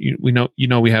we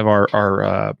know we have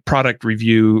our product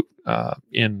review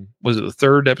in, was it the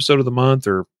third episode of the month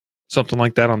or something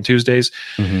like that on Tuesdays?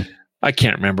 Mm-hmm. I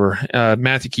can't remember.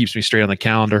 Matthew keeps me straight on the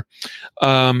calendar.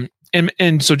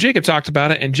 And so Jacob talked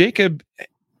about it, and Jacob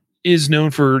is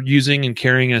known for using and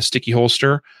carrying a sticky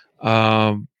holster.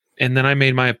 And then I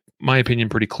made my opinion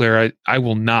pretty clear. I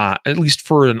will not, at least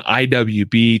for an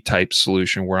IWB type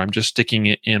solution where I'm just sticking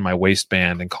it in my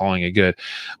waistband and calling it good.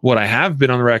 What I have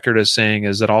been on the record as saying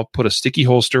is that I'll put a sticky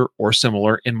holster or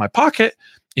similar in my pocket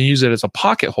and use it as a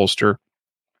pocket holster.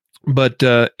 But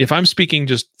if I'm speaking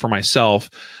just for myself,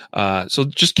 so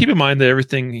just keep in mind that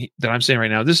everything that I'm saying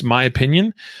right now, this is my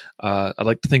opinion. I'd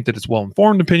like to think that it's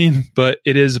well-informed opinion, but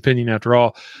it is opinion after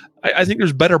all. I think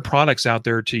there's better products out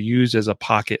there to use as a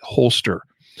pocket holster.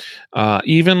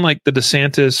 Even like the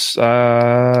DeSantis,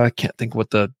 I can't think what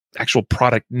the actual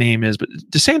product name is, but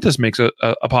DeSantis makes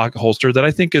a pocket holster that I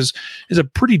think is a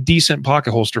pretty decent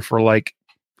pocket holster for like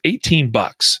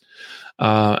 $18.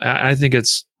 I think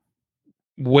it's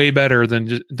way better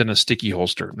than a sticky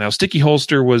holster. Now, sticky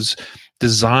holster was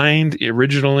designed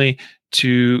originally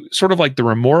to sort of like the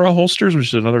Remora holsters, which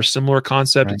is another similar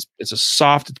concept. Right. It's a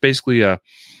soft, it's basically a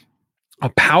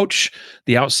pouch.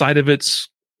 The outside of it's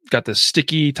got the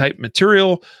sticky type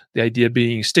material. The idea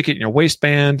being stick it in your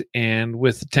waistband, and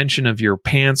with the tension of your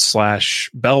pants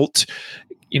 / belt,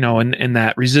 and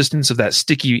that resistance of that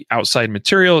sticky outside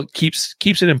material keeps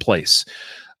it in place.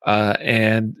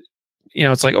 And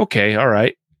it's like, okay, all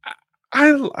right.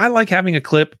 I like having a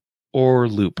clip or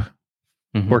loop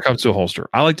where it comes to a holster.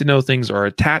 I like to know things are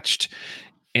attached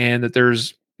and that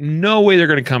there's no way they're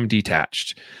going to come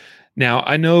detached. Now,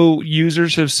 I know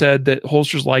users have said that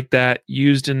holsters like that,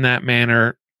 used in that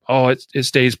manner, it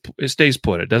stays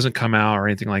put. It doesn't come out or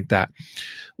anything like that.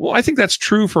 Well, I think that's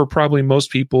true for probably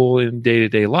most people in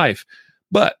day-to-day life.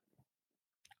 But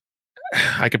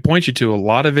I could point you to a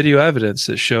lot of video evidence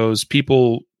that shows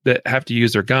people that have to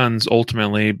use their guns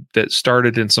ultimately that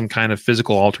started in some kind of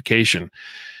physical altercation.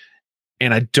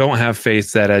 And I don't have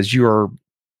faith that as you are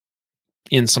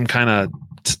in some kind of,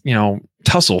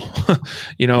 tussle,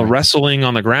 wrestling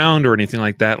on the ground or anything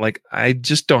like that. Like, I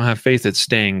just don't have faith it's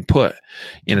staying put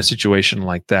in a situation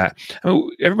like that. I mean,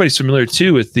 everybody's familiar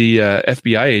too with the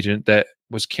FBI agent that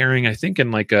was carrying, I think, in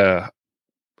like a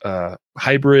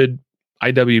hybrid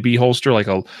IWB holster, like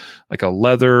a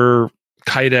leather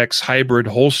Kydex hybrid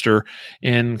holster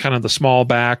in kind of the small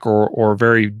back or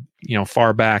very,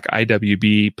 far back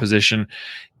IWB position,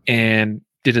 and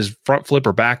did his front flip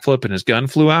or back flip and his gun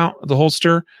flew out of the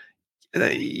holster.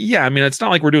 Yeah, I mean, it's not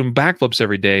like we're doing backflips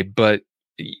every day, but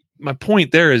my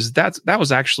point there is that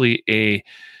was actually a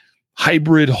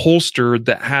hybrid holster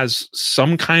that has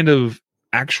some kind of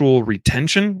actual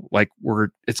retention, like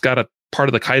it's got a part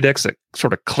of the Kydex that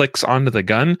sort of clicks onto the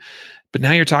gun. But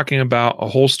now you're talking about a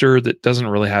holster that doesn't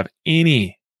really have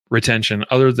any retention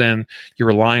other than you're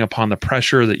relying upon the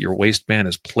pressure that your waistband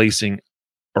is placing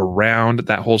around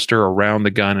that holster, around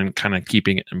the gun, and kind of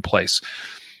keeping it in place.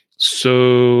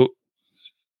 So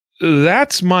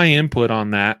that's my input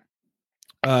on that.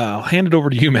 I'll hand it over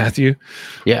to you, Matthew.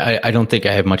 Yeah, I don't think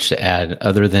I have much to add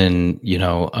other than,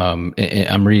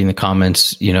 I'm reading the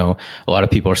comments, a lot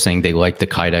of people are saying they like the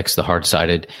Kydex, the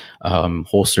hard-sided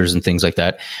holsters and things like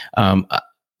that.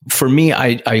 For me,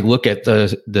 I look at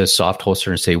the soft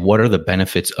holster and say, what are the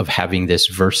benefits of having this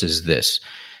versus this?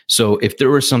 So if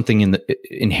there was something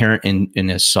inherent in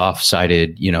a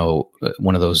soft-sided,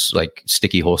 one of those like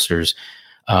sticky holsters,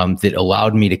 that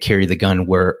allowed me to carry the gun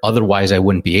where otherwise I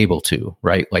wouldn't be able to,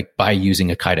 right? Like by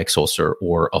using a Kydex holster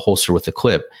or a holster with a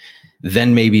clip,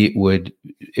 then maybe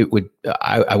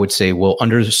I would say, well,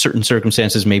 under certain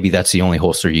circumstances, maybe that's the only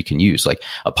holster you can use. Like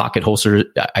a pocket holster,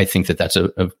 I think that's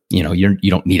you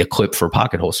don't need a clip for a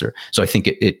pocket holster. So I think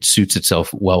it suits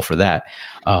itself well for that.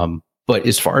 But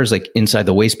as far as like inside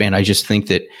the waistband, I just think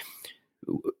that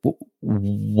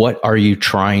what are you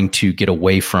trying to get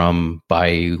away from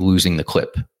by losing the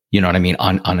clip? You know what I mean?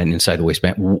 On an inside the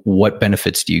waistband, what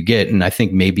benefits do you get? And I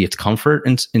think maybe it's comfort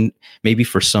and maybe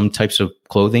for some types of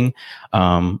clothing.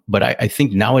 But I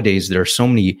think nowadays there are so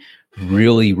many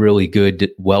really, really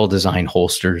good, well-designed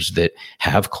holsters that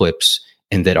have clips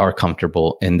and that are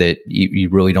comfortable and that you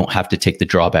really don't have to take the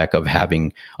drawback of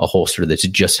having a holster that's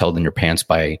just held in your pants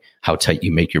by how tight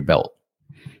you make your belt.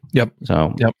 Yep.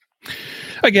 So, yep.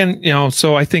 Again,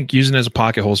 so I think using it as a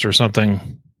pocket holster or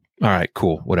something, all right,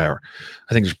 cool, whatever.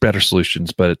 I think there's better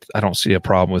solutions, but I don't see a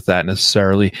problem with that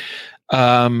necessarily.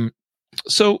 But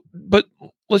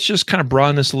let's just kind of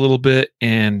broaden this a little bit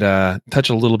and touch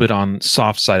a little bit on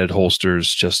soft-sided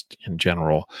holsters just in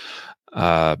general.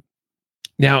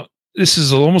 Now, this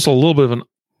is almost a little bit of an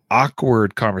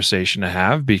awkward conversation to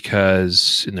have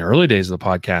because in the early days of the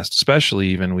podcast, especially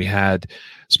even, we had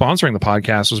sponsoring the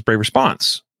podcast was Brave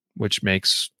Response, which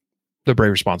makes the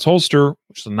Brave Response holster,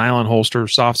 which is a nylon holster,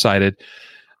 soft-sided.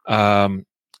 And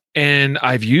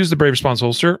I've used the Brave Response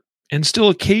holster and still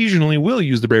occasionally will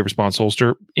use the Brave Response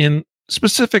holster in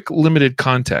specific limited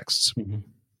contexts. Mm-hmm.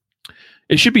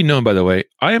 It should be known, by the way,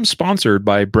 I am sponsored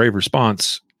by Brave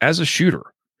Response as a shooter.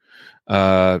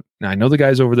 Now I know the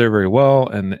guys over there very well,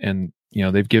 and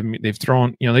they've given me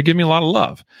a lot of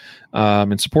love,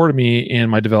 and supported me in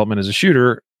my development as a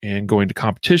shooter and going to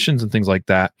competitions and things like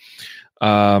that.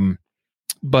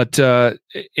 But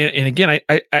again,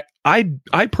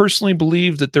 I personally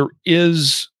believe that there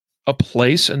is a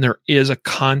place and there is a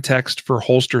context for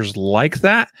holsters like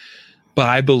that, but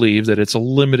I believe that it's a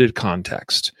limited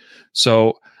context.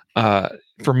 So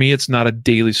for me, it's not a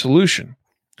daily solution.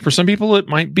 For some people, it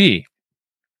might be.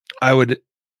 I would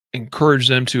encourage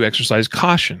them to exercise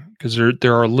caution because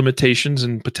there are limitations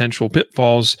and potential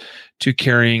pitfalls to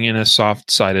carrying in a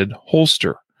soft-sided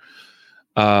holster.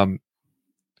 I'm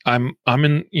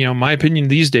in, my opinion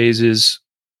these days is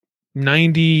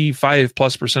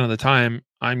 95+% of the time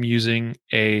I'm using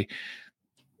a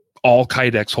all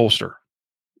Kydex holster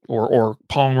or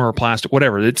polymer or plastic,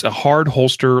 whatever. It's a hard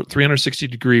holster,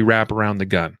 360-degree wrap around the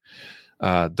gun.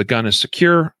 The gun is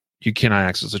secure. You cannot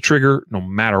access the trigger no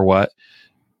matter what.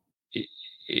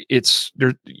 It's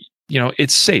there,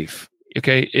 it's safe.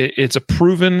 Okay. It's a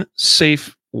proven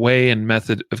safe way and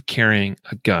method of carrying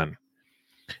a gun.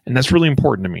 And that's really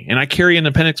important to me. And I carry an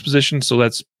appendix position, so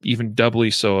that's even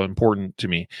doubly so important to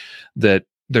me, that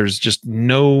there's just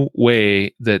no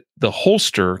way that the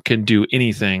holster can do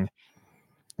anything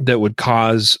that would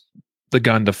cause the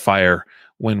gun to fire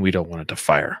when we don't want it to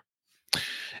fire.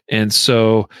 And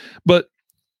so, but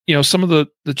some of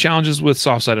the challenges with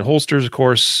soft-sided holsters, of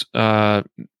course,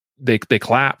 they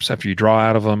collapse after you draw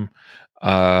out of them.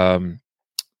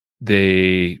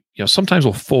 They sometimes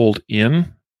will fold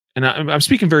in. And I'm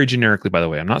speaking very generically, by the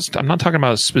way. I'm not talking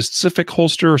about a specific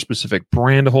holster or specific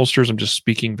brand of holsters. I'm just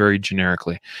speaking very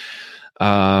generically.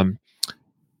 The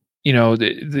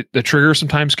trigger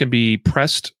sometimes can be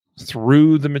pressed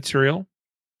through the material.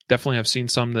 Definitely, I've seen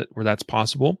some where that's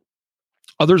possible.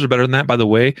 Others are better than that, by the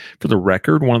way. For the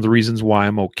record, one of the reasons why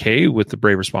I'm okay with the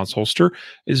Brave Response holster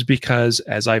is because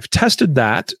as I've tested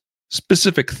that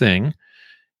specific thing,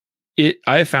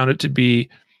 I have found it to be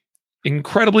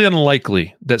incredibly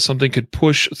unlikely that something could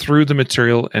push through the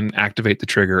material and activate the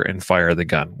trigger and fire the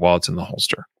gun while it's in the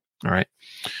holster. All right.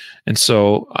 And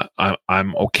so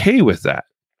I'm okay with that.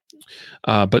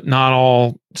 But not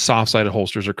all soft-sided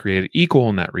holsters are created equal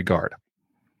in that regard.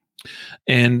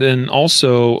 And then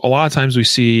also, a lot of times we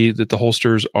see that the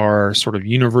holsters are sort of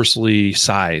universally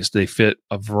sized. They fit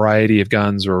a variety of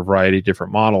guns or a variety of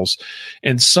different models.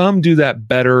 And some do that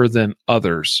better than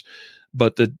others.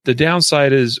 But the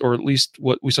downside is, or at least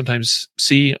what we sometimes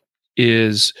see,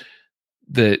 is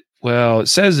that, well, it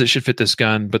says it should fit this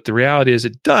gun, but the reality is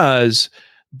it does,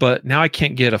 but now I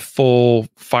can't get a full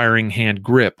firing hand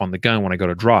grip on the gun when I go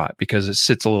to draw it because it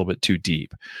sits a little bit too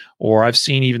deep. Or I've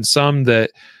seen even some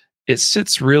that it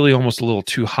sits really almost a little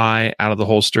too high out of the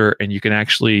holster, and you can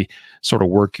actually sort of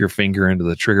work your finger into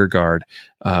the trigger guard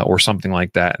or something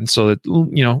like that. And so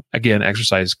that, again,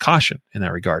 exercise caution in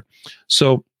that regard.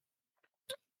 So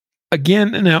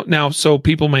again, now, so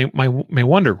people may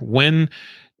wonder, when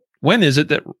is it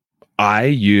that I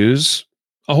use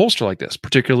a holster like this,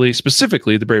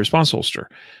 specifically the Brave Response holster?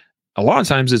 A lot of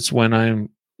times it's when I'm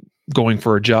going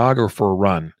for a jog or for a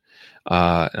run.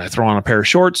 And I throw on a pair of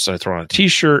shorts, I throw on a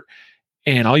t-shirt,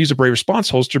 and I'll use a Brave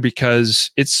Response holster because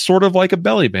it's sort of like a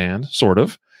belly band, sort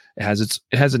of. It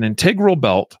has an integral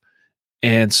belt,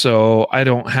 and so I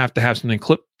don't have to have something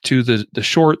clipped to the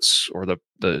shorts or the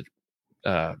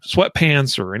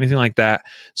sweatpants or anything like that.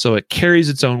 So it carries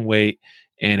its own weight,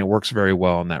 and it works very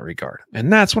well in that regard.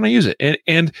 And that's when I use it.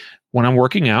 And when I'm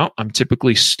working out, I'm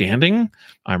typically standing,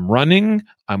 I'm running,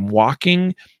 I'm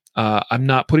walking. I'm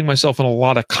not putting myself in a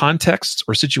lot of contexts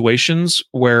or situations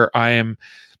where I am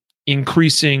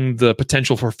increasing the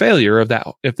potential for failure of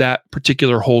that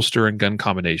particular holster and gun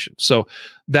combination. So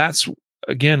that's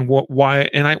again why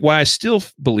I still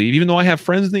believe, even though I have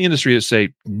friends in the industry that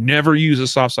say never use a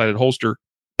soft-sided holster,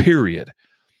 period,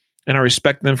 and I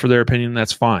respect them for their opinion,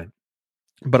 that's fine.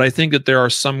 But I think that there are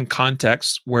some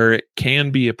contexts where it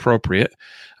can be appropriate.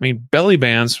 I mean, belly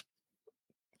bands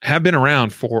have been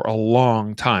around for a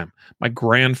long time. My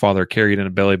grandfather carried in a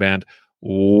belly band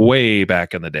way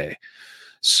back in the day.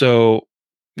 So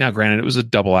now, granted, it was a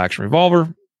double action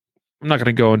revolver. I'm not going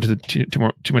to go into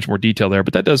too much more detail there,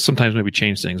 but that does sometimes maybe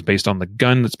change things based on the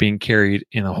gun that's being carried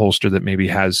in a holster that maybe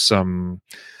has some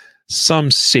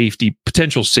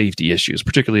potential safety issues,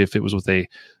 particularly if it was with a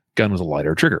gun with a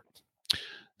lighter trigger.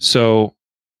 So,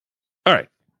 all right.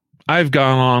 I've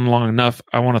gone on long enough.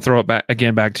 I want to throw it back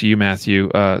to you, Matthew.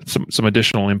 Some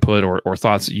additional input or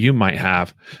thoughts that you might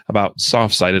have about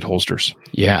soft-sided holsters.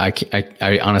 Yeah,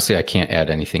 I honestly, I can't add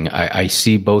anything. I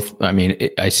see both. I mean,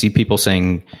 I see people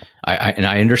saying, and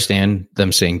I understand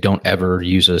them saying, don't ever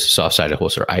use a soft-sided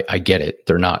holster. I get it.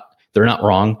 They're not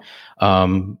wrong.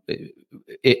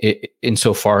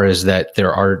 Insofar as that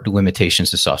there are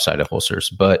limitations to soft-sided holsters,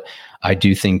 but I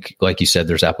do think, like you said,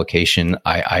 there's application.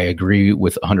 I agree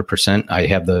with 100%. I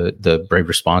have the Brave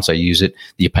Response. I use it,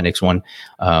 the Appendix one,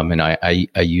 and I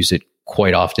use it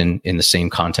quite often in the same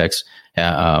context.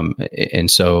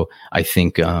 And so I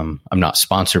think I'm not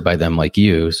sponsored by them like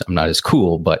you. So I'm not as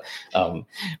cool, but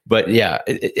yeah,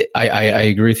 I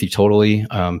agree with you totally.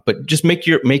 But just make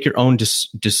your own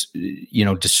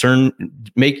discern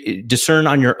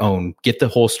on your own. Get the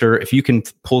holster. If you can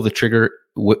pull the trigger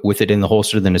with it in the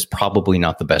holster, then it's probably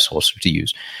not the best holster to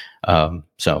use.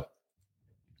 So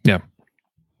yeah.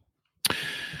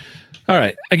 All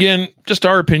right. Again, just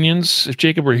our opinions. If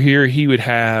Jacob were here, he would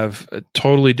have a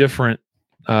totally different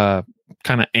kind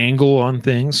of angle on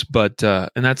things, but and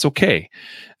that's okay.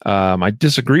 I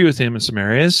disagree with him in some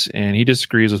areas, and he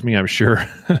disagrees with me, I'm sure.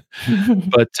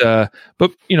 but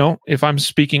if I'm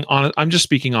speaking on, I'm just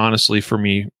speaking honestly for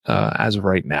me as of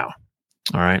right now.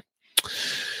 All right.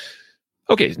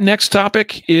 Okay. Next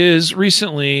topic is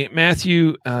recently,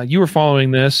 Matthew, you were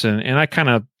following this, and I kind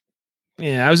of.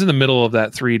 Yeah, I was in the middle of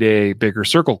that 3-day Bigger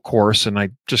Circle course, and I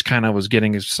just kind of was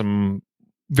getting some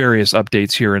various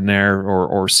updates here and there,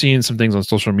 or seeing some things on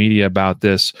social media about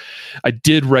this. I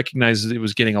did recognize that it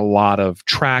was getting a lot of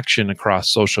traction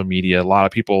across social media. A lot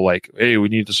of people like, hey, we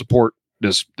need to support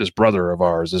this brother of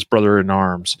ours, this brother in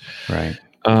arms. Right.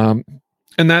 And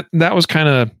that was kind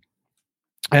of,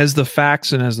 as the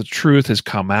facts and as the truth has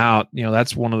come out,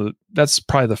 that's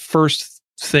probably the first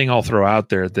thing I'll throw out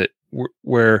there, that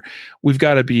where we've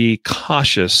got to be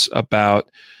cautious about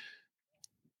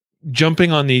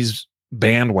jumping on these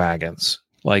bandwagons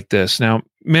like this. Now,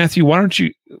 Matthew, why don't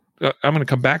you, I'm going to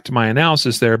come back to my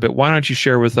analysis there, but why don't you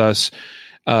share with us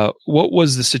what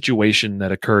was the situation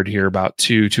that occurred here about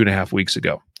 2.5 weeks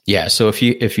ago? Yeah. So if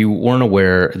you weren't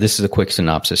aware, this is a quick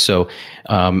synopsis. So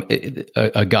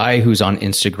a guy who's on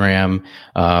Instagram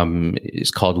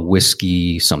is called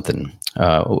Whiskey something.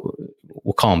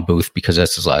 We'll call him Booth because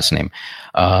that's his last name.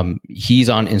 He's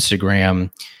on Instagram.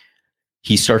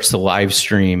 He starts to live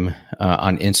stream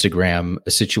on Instagram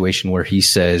a situation where he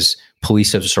says,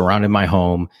 police have surrounded my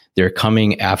home. They're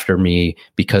coming after me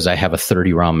because I have a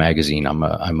 30-round magazine. I'm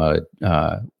a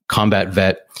combat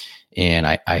vet, and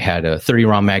I had a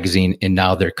 30-round magazine, and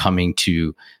now they're coming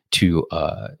to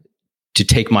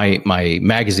take my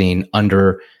magazine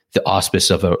under the auspice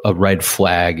of a red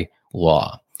flag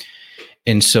law.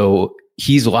 And so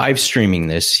he's live streaming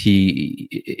this.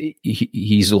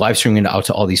 He's live streaming it out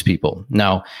to all these people.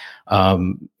 Now,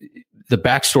 the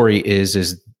backstory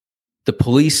is the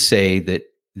police say that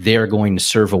they're going to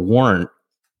serve a warrant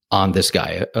on this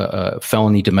guy, a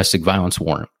felony domestic violence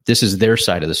warrant. This is their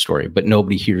side of the story, but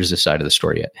nobody hears this side of the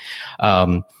story yet.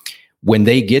 When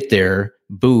they get there,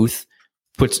 Booth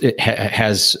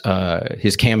has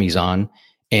his camis on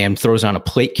and throws on a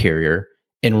plate carrier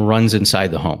and runs inside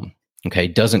the home. Okay,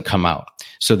 doesn't come out.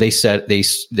 So they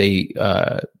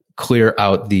clear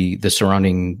out the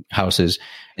surrounding houses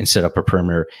and set up a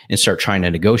perimeter and start trying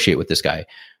to negotiate with this guy.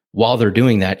 While they're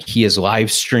doing that, he is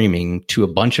live streaming to a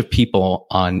bunch of people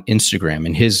on Instagram,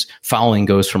 and his following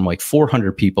goes from like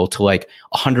 400 people to like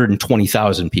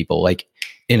 120,000 people, like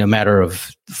in a matter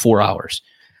of 4 hours.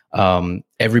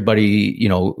 Everybody,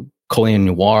 Colin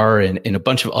Noir and a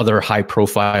bunch of other high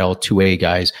profile 2A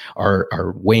guys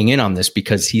are weighing in on this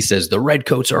because he says the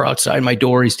redcoats are outside my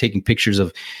door. He's taking pictures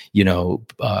of,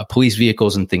 police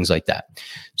vehicles and things like that.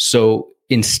 So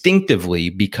instinctively,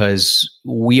 because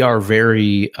we are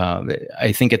very,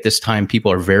 I think at this time, people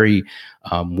are very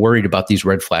worried about these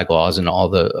red flag laws and all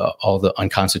the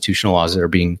unconstitutional laws that are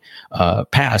being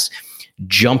passed,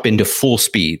 jump into full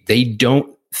speed. They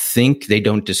don't think, they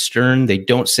don't discern, they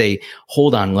don't say,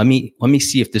 hold on, let me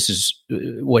see if this is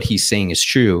what he's saying is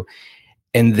true.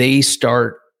 And they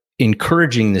start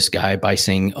encouraging this guy by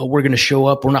saying, oh, we're going to show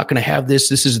up. We're not going to have this.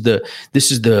 This is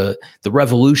the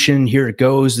revolution. Here it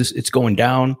goes. It's going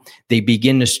down. They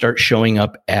begin to start showing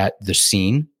up at the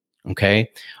scene. Okay.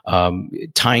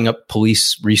 Tying up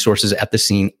police resources at the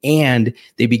scene. And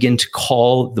they begin to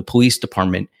call the police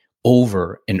department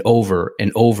over and over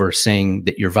and over, saying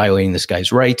that you're violating this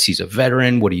guy's rights. He's a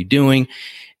veteran. What are you doing?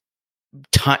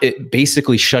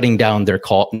 Basically shutting down their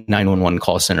 911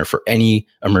 call center for any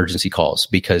emergency calls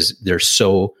because they're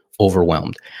so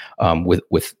overwhelmed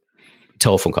with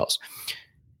telephone calls.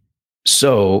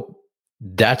 So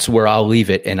that's where I'll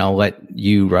leave it, and I'll let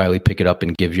you, Riley, pick it up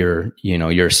and give your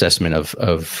assessment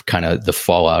of kind of the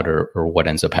fallout or what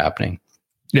ends up happening.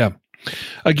 Yeah.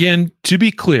 Again, to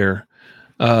be clear,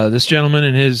 this gentleman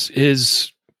and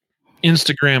his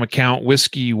Instagram account,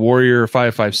 Whiskey Warrior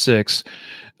 556,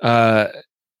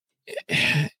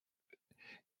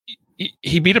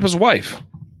 he beat up his wife.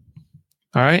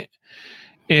 All right.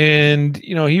 And,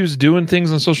 he was doing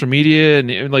things on social media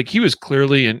and he was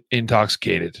clearly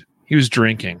intoxicated. He was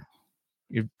drinking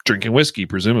whiskey,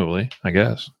 presumably, I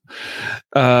guess.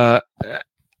 I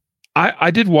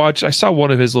saw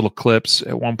one of his little clips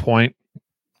at one point.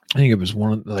 I think it was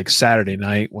Saturday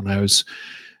night when I was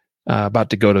about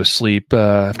to go to sleep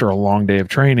after a long day of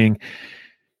training.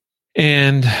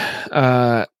 And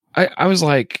I was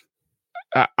like,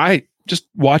 I just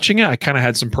watching it, I kind of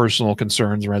had some personal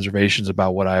concerns and reservations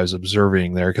about what I was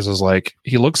observing there, because I was like,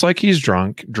 he looks like he's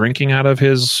drunk, drinking out of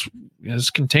his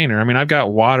container. I mean, I've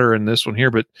got water in this one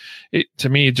here, but to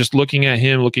me, just looking at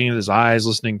him, looking at his eyes,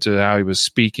 listening to how he was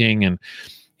speaking, and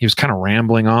he was kind of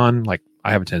rambling on. Like,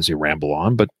 I have a tendency to ramble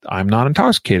on, but I'm not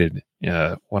intoxicated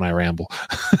when I ramble.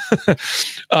 And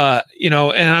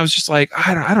I was just like,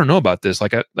 I don't know about this. I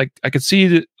could see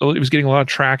that it was getting a lot of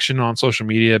traction on social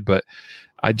media, but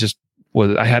I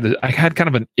had kind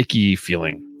of an icky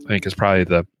feeling, I think is probably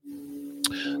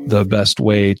the best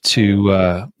way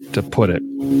to put it.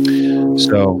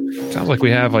 So sounds like we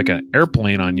have like an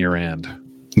airplane on your end.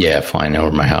 Yeah, flying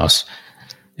over my house.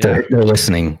 Yeah. They're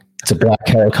listening. It's a black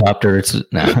helicopter. It's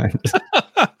no.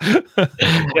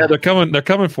 Yeah, they're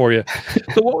coming for you.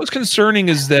 So what was concerning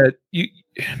is that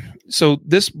so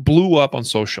this blew up on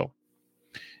social,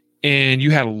 and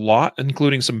you had a lot,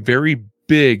 including some very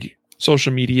big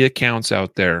social media accounts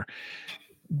out there,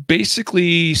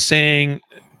 basically saying,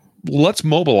 let's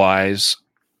mobilize,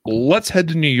 let's head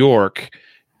to New York.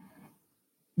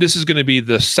 This is going to be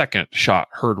the second shot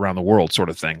heard around the world, sort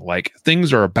of thing. Like,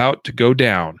 things are about to go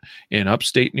down in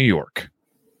upstate New York.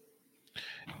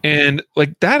 And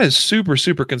like, that is super,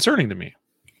 super concerning to me.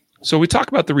 So we talk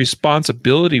about the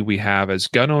responsibility we have as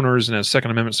gun owners and as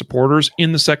Second Amendment supporters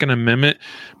in the Second Amendment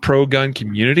pro-gun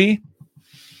community.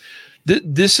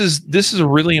 This is a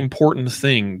really important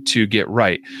thing to get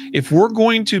right. If we're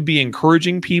going to be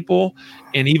encouraging people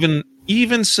and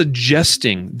even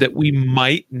suggesting that we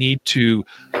might need to,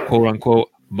 quote unquote,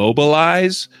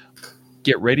 mobilize,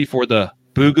 get ready for the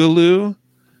boogaloo,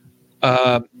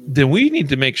 then we need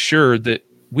to make sure that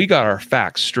we got our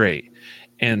facts straight.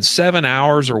 And 7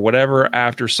 hours or whatever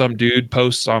after some dude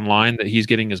posts online that he's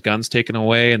getting his guns taken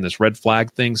away and this red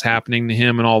flag thing's happening to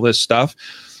him and all this stuff,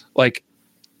 like,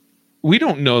 we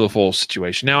don't know the full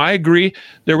situation. Now, I agree.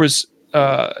 There was,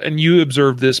 and you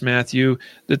observed this, Matthew,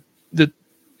 that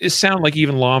it sounded like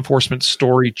even law enforcement's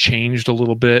story changed a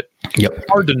little bit. Yep.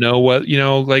 Hard to know what,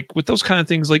 like with those kind of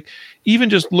things, like even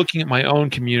just looking at my own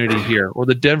community here or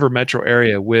the Denver metro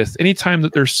area, with anytime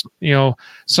that there's,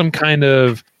 some kind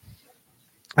of,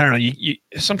 I don't know,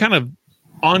 some kind of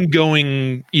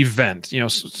ongoing event,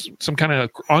 some kind of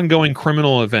ongoing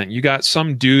criminal event. You got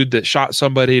some dude that shot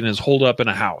somebody and is holed up in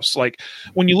a house. Like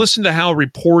when you listen to how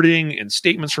reporting and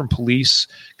statements from police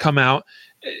come out,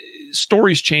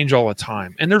 stories change all the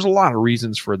time. And there's a lot of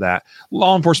reasons for that.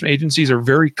 Law enforcement agencies are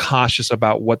very cautious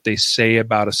about what they say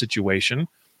about a situation,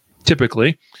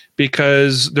 typically,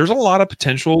 because there's a lot of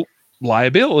potential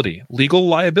liability, legal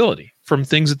liability from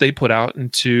things that they put out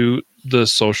into the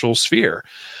social sphere.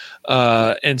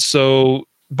 And so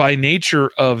by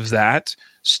nature of that,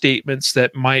 statements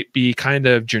that might be kind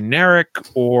of generic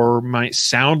or might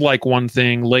sound like one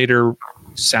thing later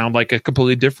sound like a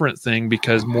completely different thing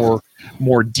because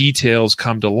more details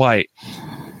come to light,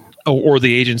 or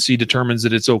the agency determines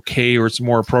that it's okay or it's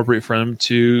more appropriate for them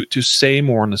to say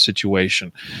more in the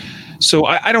situation. So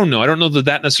I don't know. I don't know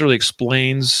that necessarily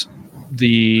explains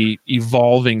the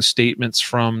evolving statements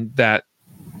from that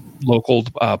local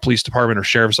police department or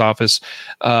sheriff's office,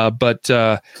 but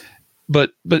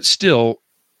still,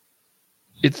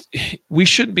 we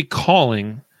shouldn't be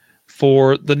calling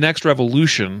for the next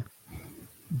revolution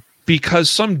because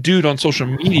some dude on social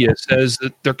media says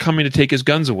that they're coming to take his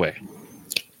guns away.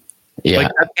 Yeah.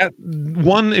 Like that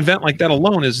one event like that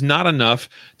alone is not enough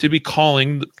to be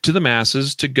calling to the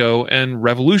masses to go and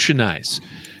revolutionize,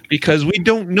 because we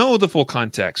don't know the full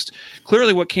context.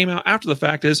 Clearly what came out after the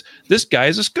fact is this guy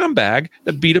is a scumbag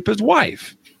that beat up his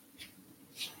wife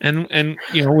and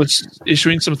was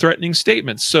issuing some threatening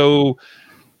statements. So,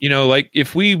 like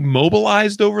if we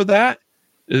mobilized over that,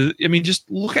 just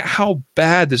look at how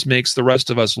bad this makes the rest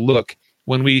of us look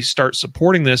when we start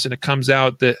supporting this and it comes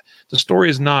out that the story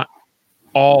is not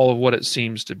all of what it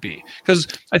seems to be. Because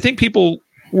I think people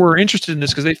were interested in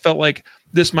this because they felt like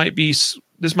this might be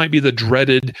the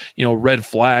dreaded, red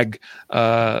flag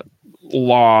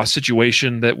law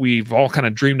situation that we've all kind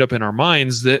of dreamed up in our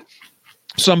minds, that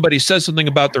somebody says something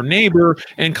about their neighbor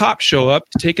and cops show up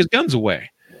to take his guns away.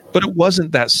 But it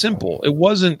wasn't that simple. It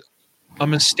wasn't a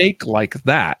mistake like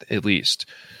that, at least.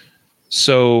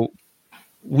 So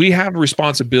we have a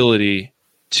responsibility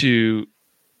to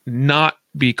not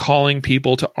be calling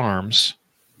people to arms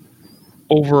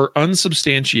over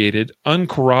unsubstantiated,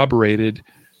 uncorroborated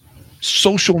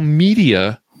social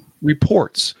media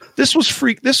reports. This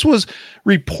was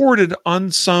reported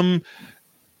on some,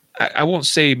 I won't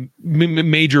say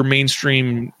major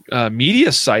mainstream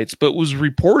media sites, but was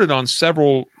reported on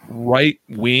several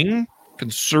right-wing,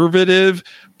 conservative,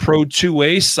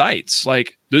 pro-2A sites.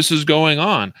 Like, this is going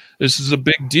on. This is a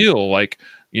big deal. Like,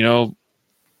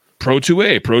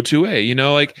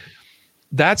 pro-2A, like,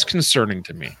 that's concerning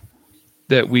to me,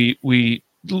 that we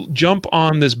jump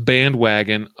on this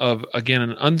bandwagon of, again,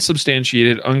 an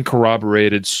unsubstantiated,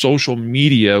 uncorroborated social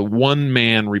media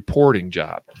one-man reporting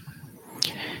job.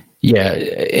 Yeah,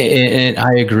 and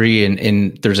I agree.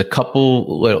 And there's a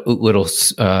couple little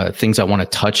things I want to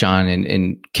touch on.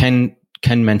 And Ken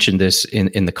mentioned this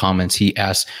in the comments. He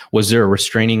asked, was there a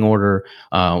restraining order?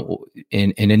 And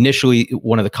initially,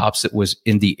 one of the cops that was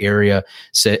in the area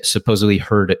supposedly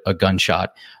heard a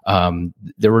gunshot.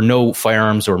 There were no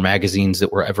firearms or magazines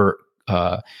that were ever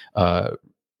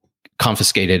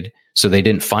confiscated, so they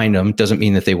didn't find them. Doesn't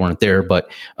mean that they weren't there,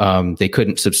 but they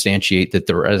couldn't substantiate that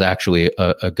there was actually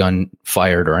a gun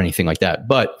fired or anything like that.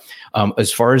 But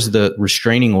as far as the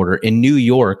restraining order in New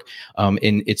York, and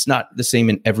it's not the same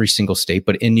in every single state,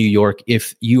 but in New York,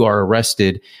 if you are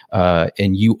arrested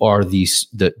and you are the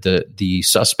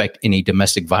suspect in a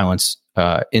domestic violence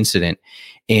incident,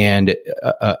 and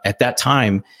at that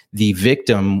time, the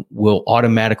victim will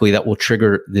automatically, that will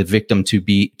trigger the victim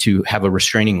to have a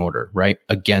restraining order, right,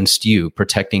 against you,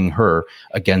 protecting her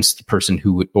against the person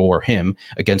who, or him,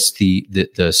 against the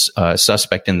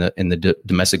suspect in the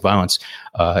domestic violence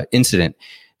incident.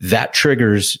 That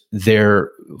triggers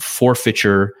their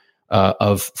forfeiture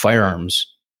of firearms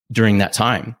during that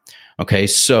time. Okay,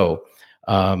 so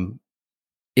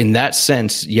in that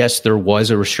sense, yes, there was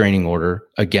a restraining order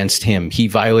against him. He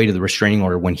violated the restraining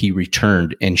order when he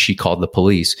returned and she called the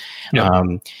police. Yeah.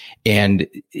 And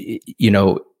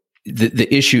the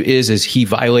issue is he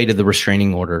violated the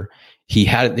restraining order. They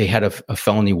had a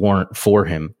felony warrant for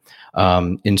him.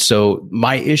 And so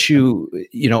my issue,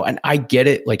 and I get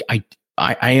it. Like I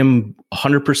am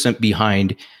 100%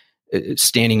 behind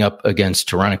standing up against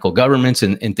tyrannical governments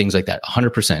and things like that.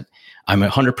 100%. I'm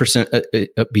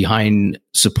 100% behind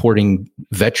supporting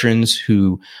veterans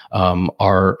who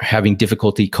are having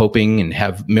difficulty coping and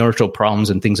have marital problems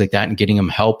and things like that, and getting them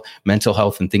help, mental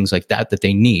health and things like that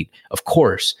they need, of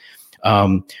course.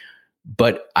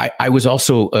 But I was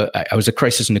also I was a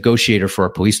crisis negotiator for our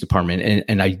police department,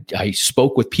 and I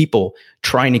spoke with people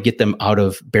trying to get them out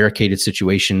of barricaded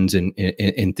situations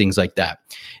and things like that.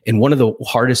 And one of the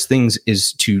hardest things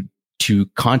is to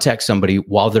contact somebody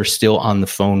while they're still on the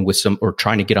phone with or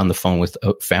trying to get on the phone with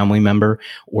a family member,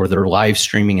 or they're live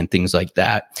streaming and things like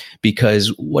that, because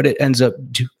what it ends up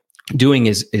doing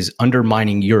is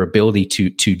undermining your ability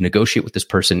to negotiate with this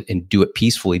person and do it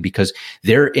peacefully, because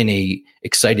they're in a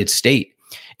excited state,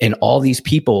 and all these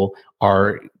people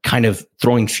are kind of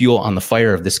throwing fuel on the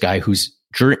fire of this guy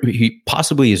he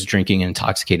possibly is drinking and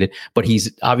intoxicated, but he's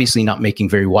obviously not making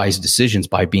very wise decisions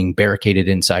by being barricaded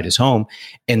inside his home,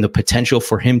 and the potential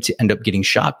for him to end up getting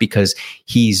shot because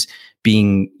he's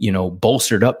being,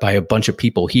 bolstered up by a bunch of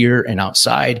people here and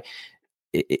outside.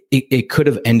 It could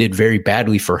have ended very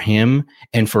badly for him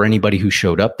and for anybody who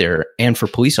showed up there, and for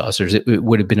police officers. It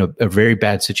would have been a very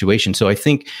bad situation. So I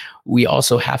think we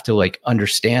also have to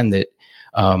understand that,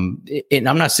 and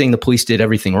I'm not saying the police did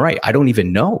everything right. I don't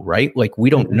even know, right? We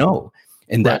don't know.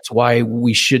 And that's why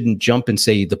we shouldn't jump and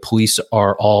say the police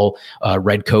are all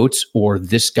red coats, or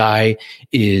this guy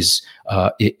is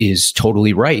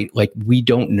totally right. We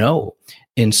don't know.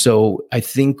 And so I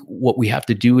think what we have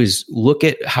to do is look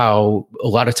at how a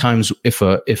lot of times if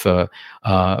a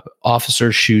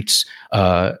officer shoots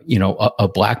a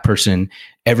black person,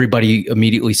 everybody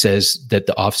immediately says that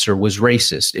the officer was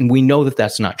racist. And we know that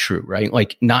that's not true,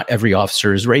 right? Not every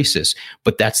officer is racist,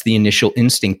 but that's the initial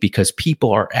instinct, because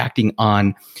people are acting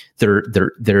on their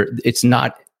it's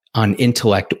not on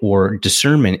intellect or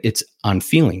discernment, it's on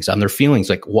feelings, on their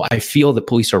feelings. I feel that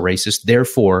police are racist,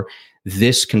 therefore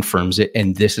this confirms it,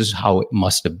 and this is how it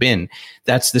must have been.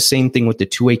 That's the same thing what the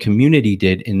 2A community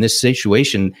did in this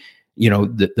situation.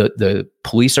 The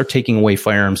police are taking away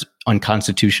firearms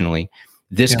unconstitutionally.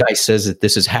 This guy says that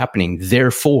this is happening,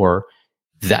 therefore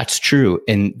that's true.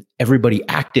 And everybody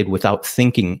acted without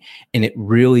thinking. And it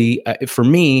really, for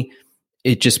me,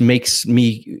 it just makes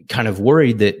me kind of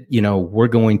worried that, we're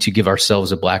going to give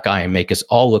ourselves a black eye and make us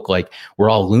all look like we're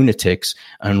all lunatics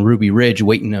on Ruby Ridge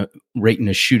waiting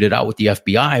to shoot it out with the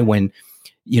FBI, when,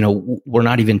 we're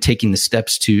not even taking the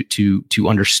steps to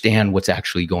understand what's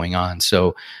actually going on.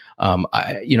 So,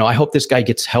 I hope this guy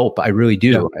gets help. I really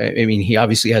do. Yeah. I mean, he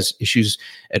obviously has issues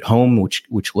at home,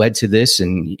 which led to this,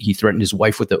 and he threatened his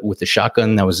wife with a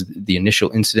shotgun. That was the initial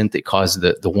incident that caused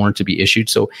the warrant to be issued.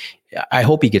 So I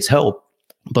hope he gets help.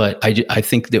 But I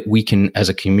think that we can, as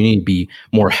a community, be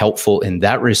more helpful in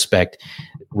that respect,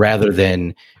 rather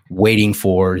than waiting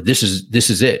for this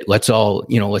is it. Let's all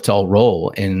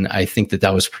roll. And I think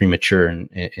that was premature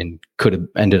and could have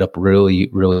ended up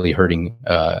really, really hurting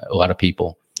a lot of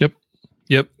people.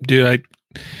 Yep, dude. I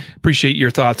appreciate your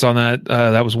thoughts on that.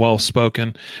 That was well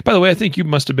spoken. By the way, I think you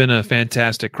must have been a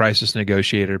fantastic crisis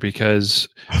negotiator, because,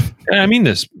 and I mean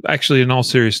this actually in all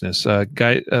seriousness,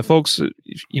 folks.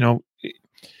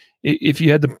 If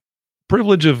you had the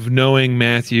privilege of knowing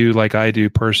Matthew like I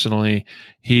do personally,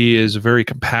 he is very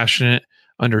compassionate,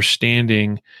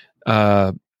 understanding,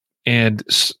 and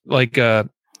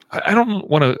I don't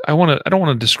want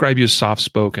to describe you as soft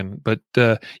spoken, but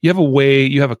you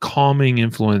have a calming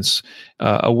influence,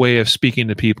 a way of speaking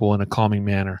to people in a calming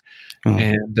manner.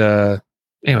 And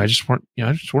anyway, I just want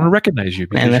to recognize you,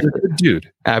 because you're a good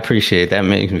dude. I appreciate it. That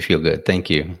makes me feel good. Thank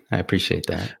you. I appreciate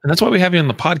that. And that's why we have you on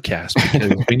the podcast,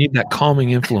 because we need that calming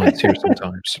influence here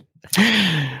sometimes.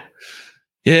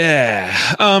 Yeah.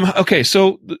 Okay.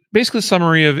 So basically the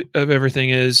summary of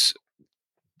everything is,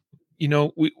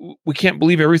 we can't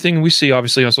believe everything we see,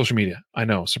 obviously, on social media. I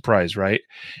know, surprise, right?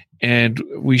 And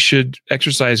we should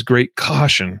exercise great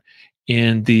caution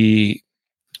in the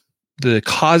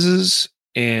causes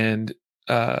and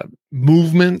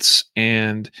movements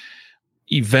and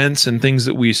events and things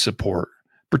that we support,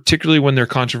 particularly when they're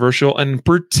controversial, and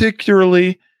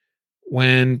particularly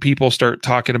when people start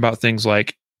talking about things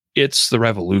like it's the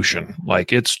revolution,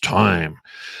 like it's time.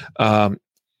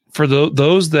 For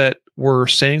those that were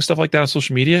saying stuff like that on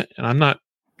social media, and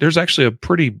there's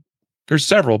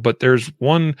several, but there's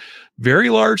one very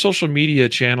large social media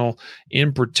channel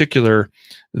in particular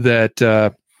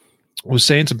that was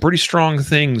saying some pretty strong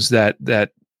things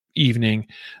that evening.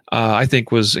 I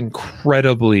think was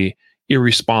incredibly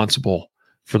irresponsible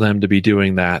for them to be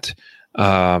doing that,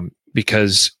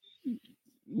 because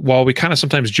while we kind of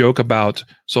sometimes joke about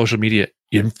social media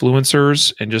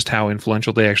influencers and just how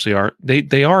influential they actually are,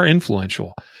 they are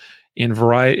influential. in a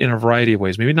variety of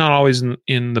ways. Maybe not always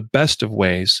in the best of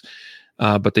ways,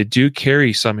 but they do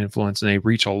carry some influence and they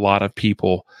reach a lot of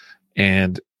people.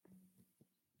 And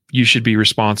you should be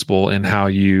responsible in how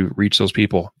you reach those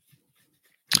people.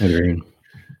 Agreed.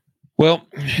 Well,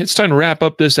 it's time to wrap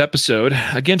up this episode.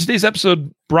 Again, today's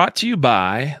episode brought to you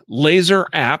by Laser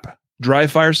App Dry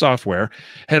Fire Software.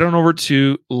 Head on over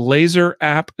to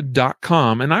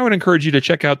laserapp.com, and I would encourage you to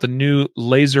check out the new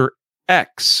Laser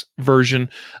X version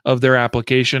of their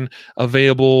application,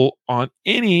 available on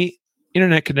any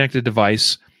internet-connected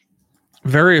device.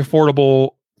 Very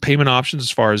affordable payment options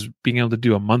as far as being able to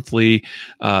do a monthly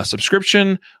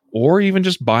subscription, or even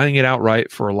just buying it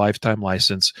outright for a lifetime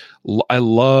license. I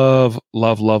love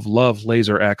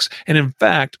Laser X. And in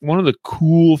fact, one of the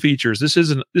cool features, this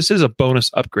is a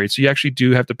bonus upgrade. So you actually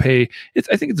do have to pay.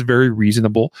 I think it's very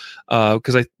reasonable,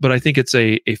 but I think it's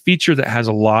a feature that has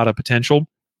a lot of potential.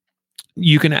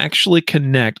 You can actually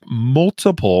connect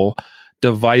multiple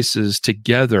devices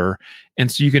together. And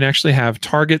so you can actually have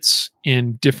targets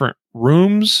in different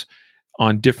rooms,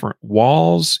 on different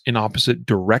walls, in opposite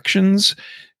directions.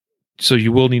 So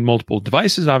you will need multiple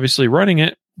devices, obviously, running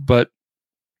it. But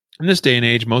in this day and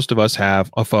age, most of us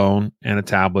have a phone and a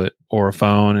tablet, or a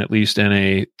phone at least and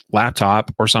a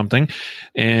laptop or something.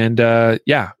 And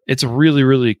it's really,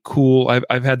 really cool.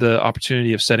 I've had the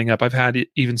opportunity of setting up. I've had it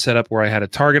even set up where I had a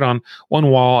target on one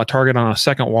wall, a target on a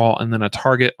second wall, and then a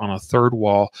target on a third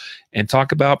wall. And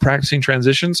talk about practicing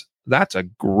transitions. That's a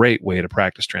great way to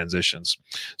practice transitions.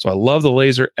 So I love the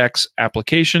Laser X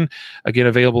application. Again,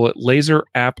 available at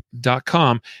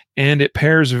laserapp.com. And it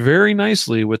pairs very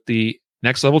nicely with the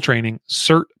Next Level Training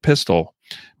CERT pistol.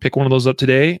 Pick one of those up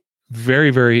today. Very,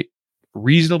 very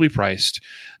reasonably priced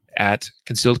at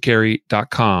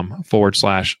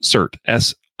concealedcarry.com/CERT,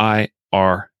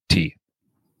 SIRT.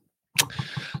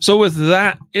 So with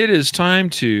that, it is time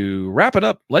to wrap it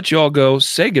up, let you all go,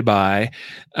 say goodbye.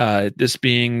 This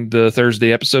being the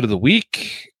Thursday episode of the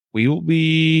week, we will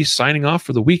be signing off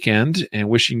for the weekend and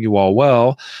wishing you all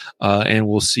well. And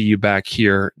we'll see you back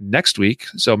here next week.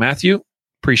 So Matthew,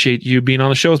 appreciate you being on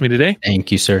the show with me today.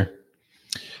 Thank you, sir.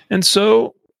 And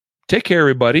so take care,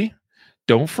 everybody.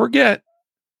 Don't forget,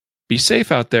 be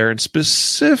safe out there, and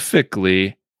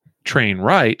specifically train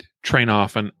right, train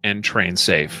often, and train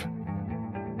safe.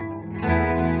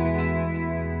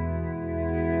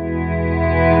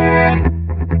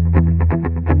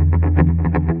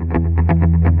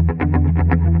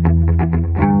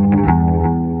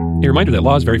 A reminder that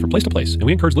laws vary from place to place, and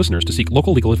we encourage listeners to seek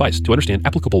local legal advice to understand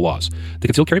applicable laws. The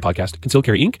Concealed Carry Podcast, Concealed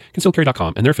Carry Inc.,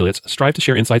 ConcealedCarry.com, and their affiliates strive to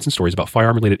share insights and stories about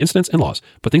firearm-related incidents and laws,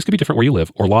 but things could be different where you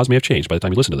live, or laws may have changed by the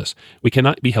time you listen to this. We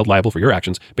cannot be held liable for your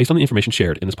actions based on the information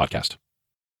shared in this podcast.